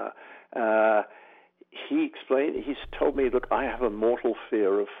he told me, look, I have a mortal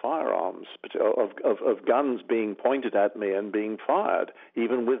fear of firearms, of guns being pointed at me and being fired,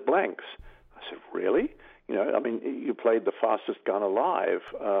 even with blanks. I said, really? I mean, you played the fastest gun alive.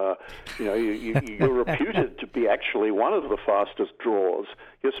 You're reputed to be actually one of the fastest drawers.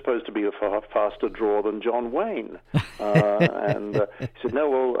 You're supposed to be a faster drawer than John Wayne. And he said, no,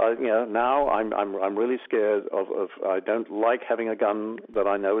 well, now I'm really scared of. I don't like having a gun that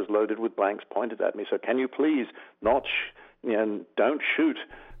I know is loaded with blanks pointed at me. So can you please not, don't shoot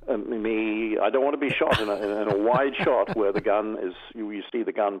me. I don't want to be shot in a wide shot where the gun is. You see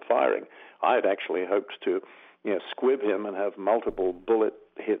the gun firing. I had actually hoped to, squib him and have multiple bullet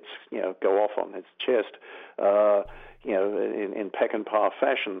hits, go off on his chest, in Peckinpah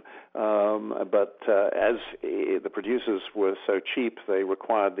fashion. But as the producers were so cheap, they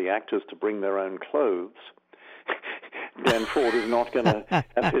required the actors to bring their own clothes. Glenn Ford is not going to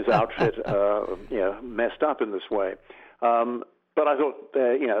have his outfit, messed up in this way. But I thought,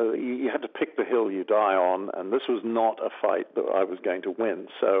 you had to pick the hill you die on, and this was not a fight that I was going to win.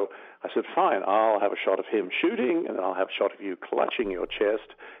 So I said, fine, I'll have a shot of him shooting, and I'll have a shot of you clutching your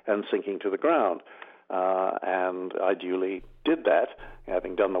chest and sinking to the ground. And I duly did that,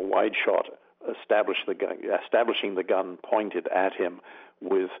 having done the wide shot, establishing the gun pointed at him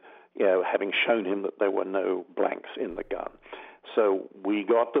with, having shown him that there were no blanks in the gun. So we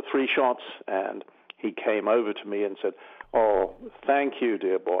got the 3 shots, and he came over to me and said, oh, thank you,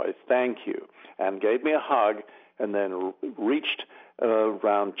 dear boy, thank you, and gave me a hug, and then reached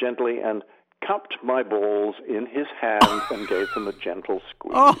around gently and cupped my balls in his hand and gave them a gentle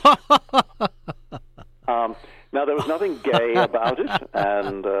squeeze. Now, there was nothing gay about it,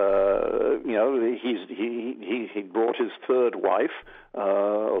 and he brought his third wife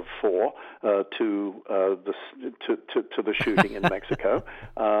of 4 to the shooting in Mexico.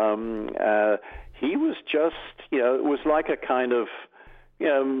 He was just, it was like a kind of,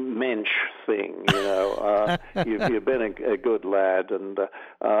 mensch thing. You've been a good lad, and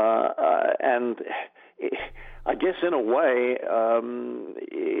I guess in a way,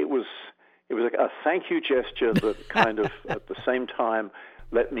 it was a thank you gesture that kind of at the same time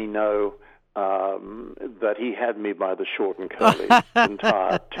let me know that he had me by the short and curly the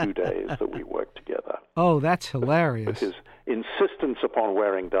entire 2 days that we worked together. Oh, that's hilarious. With his insistence upon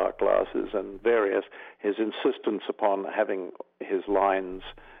wearing dark glasses and his insistence upon having his lines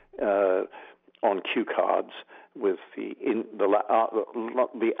on cue cards with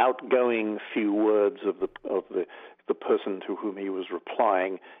the outgoing few words of the person to whom he was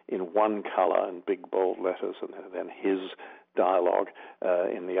replying in one color in big bold letters, and then his dialogue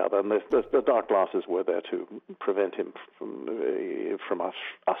in the other. And the dark glasses were there to prevent him from us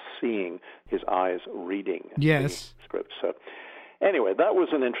seeing his eyes reading the script. So anyway, that was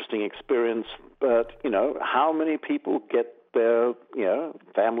an interesting experience. But how many people get their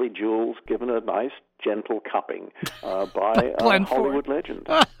family jewels given a nice gentle cupping by a Hollywood legend?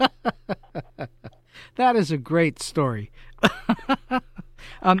 That is a great story.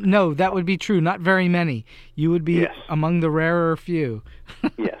 No, that would be true. Not very many. You would be among the rarer few.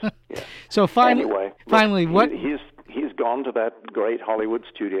 Yes. So finally, what? He's gone to that great Hollywood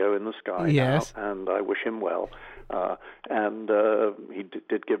studio in the sky now, and I wish him well. And he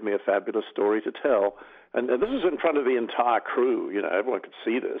did give me a fabulous story to tell. And this is in front of the entire crew. Everyone could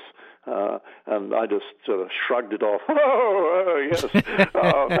see this. And I just sort of shrugged it off. Oh, yes.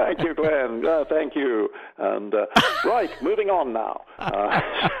 Oh, thank you, Glenn. Thank you. And right, moving on now.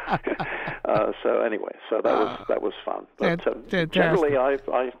 So anyway, that was fun. But generally, I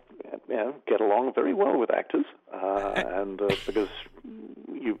get along very well with actors, and because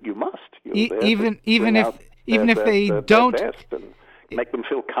you must. Even if they don't, and make them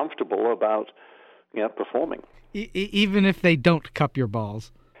feel comfortable about performing. Even if they don't cup your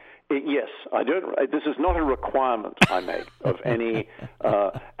balls. Yes, I don't. This is not a requirement I make of any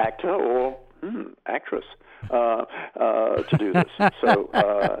actor or actress to do this. So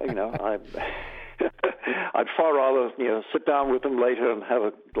I'd far rather sit down with them later and have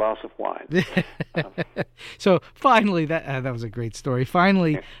a glass of wine. So finally, that was a great story.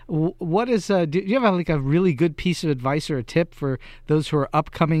 Finally, what is? Do you have a really good piece of advice or a tip for those who are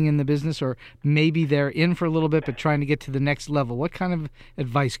upcoming in the business, or maybe they're in for a little bit but trying to get to the next level? What kind of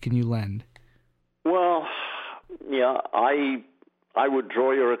advice can you lend? Well, yeah, I would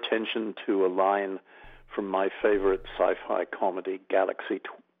draw your attention to a line from my favorite sci-fi comedy, Galaxy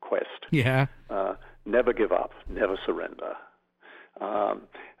Quest. Yeah. Never give up, never surrender.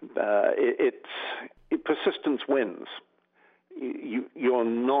 Persistence wins. You're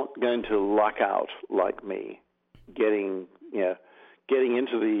not going to luck out like me, getting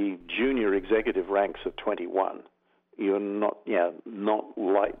into the junior executive ranks at 21. You're not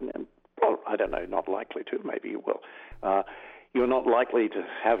like. Well, I don't know, not likely to. Maybe you will. You're not likely to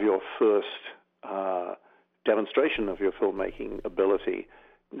have your first demonstration of your filmmaking ability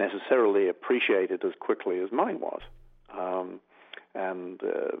necessarily appreciated as quickly as mine was.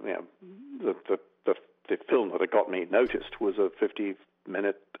 The film that had got me noticed was a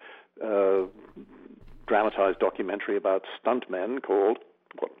 50-minute dramatized documentary about stuntmen called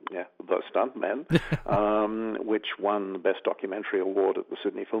The Stuntmen, which won the Best Documentary Award at the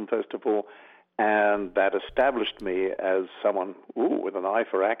Sydney Film Festival. And that established me as someone with an eye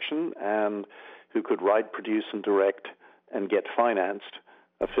for action and who could write, produce, and direct and get financed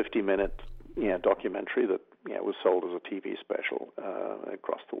a 50-minute documentary that was sold as a TV special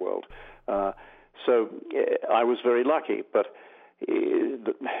across the world. So I was very lucky. But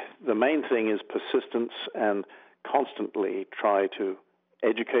the main thing is persistence and constantly try to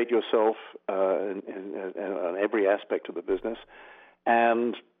educate yourself in every aspect of the business.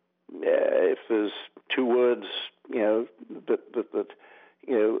 And if there's two words, that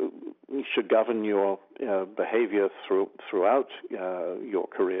should govern your behavior throughout your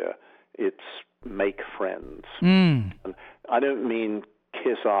career, it's make friends. And I don't mean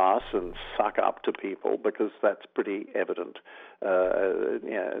kiss ass and suck up to people, because that's pretty evident.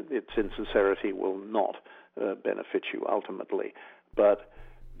 Its insincerity will not benefit you ultimately. But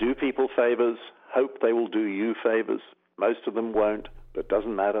do people favors, hope they will do you favors. Most of them won't, but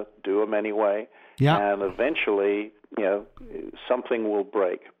doesn't matter. Do them anyway. Yeah. And eventually, something will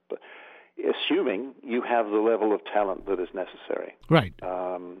break. But assuming you have the level of talent that is necessary. Right.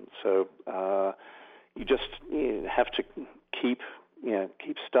 So you just have to keep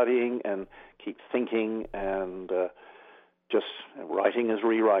studying and keep thinking, and just writing is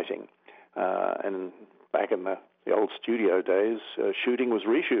rewriting. And back in the old studio days, shooting was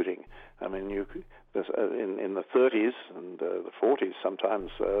reshooting. I mean, in the 30s and the 40s,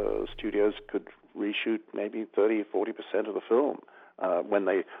 sometimes studios could reshoot maybe 30, 40% of the film when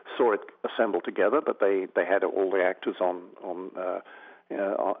they saw it assembled together, but they had all the actors under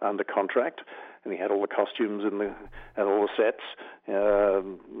contract, and he had all the costumes and all the sets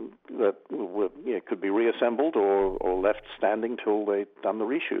that could be reassembled or left standing till they'd done the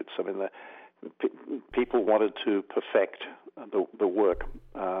reshoots. I mean, people wanted to perfect the work,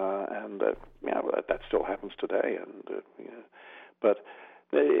 and that still happens today. And but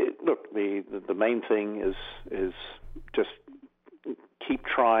look, the main thing is just keep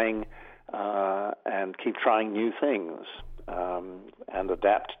trying and keep trying new things. And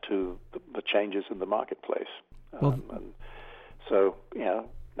adapt to the changes in the marketplace. And so,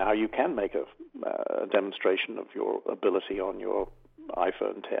 now you can make a demonstration of your ability on your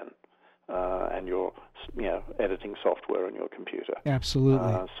iPhone 10 and your editing software on your computer.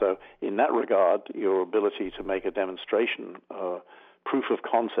 Absolutely. So in that regard, your ability to make a demonstration, proof of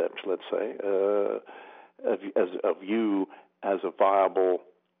concept, let's say, of you as a viable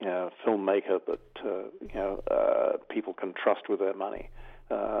filmmaker that people can trust with their money.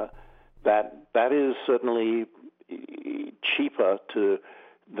 That is certainly cheaper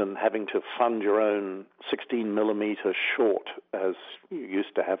than having to fund your own 16mm short, as you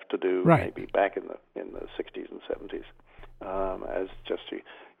used to have to do maybe back in the 60s and 70s, as just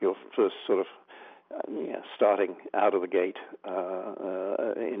your first sort of starting out of the gate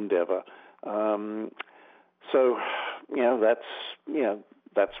endeavor. So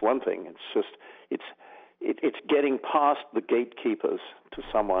that's one thing. It's just it's getting past the gatekeepers to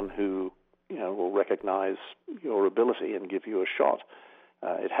someone who will recognize your ability and give you a shot.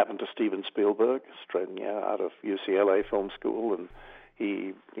 It happened to Steven Spielberg, straight out of UCLA Film School, and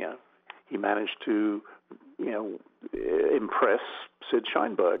he managed to impress Sid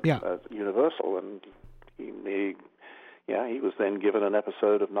Sheinberg at Universal, and he was then given an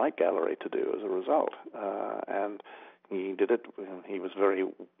episode of Night Gallery to do as a result, and he did it. He was very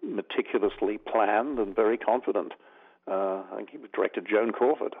meticulously planned and very confident. I think he directed Joan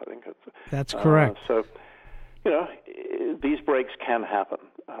Crawford. I think that's correct. So, these breaks can happen.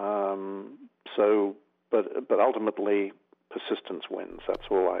 But ultimately, persistence wins. That's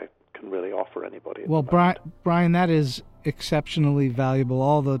all I can really offer anybody. Well, Brian, that is exceptionally valuable.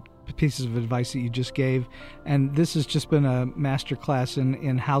 All the pieces of advice that you just gave. And this has just been a masterclass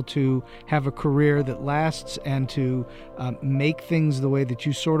in how to have a career that lasts and to make things the way that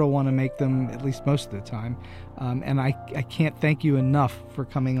you sort of want to make them, at least most of the time. And I can't thank you enough for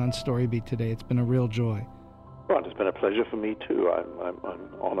coming on Storybeat today. It's been a real joy. Well, it's been a pleasure for me, too. I'm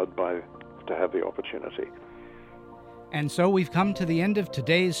honored to have the opportunity. And so we've come to the end of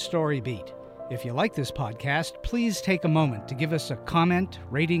today's Storybeat. If you like this podcast, please take a moment to give us a comment,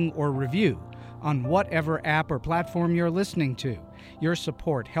 rating, or review on whatever app or platform you're listening to. Your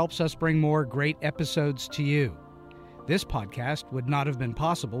support helps us bring more great episodes to you. This podcast would not have been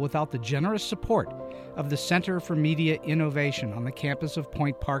possible without the generous support of the Center for Media Innovation on the campus of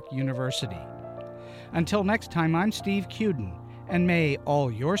Point Park University. Until next time, I'm Steve Cuden, and may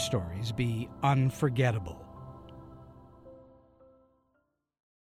all your stories be unforgettable.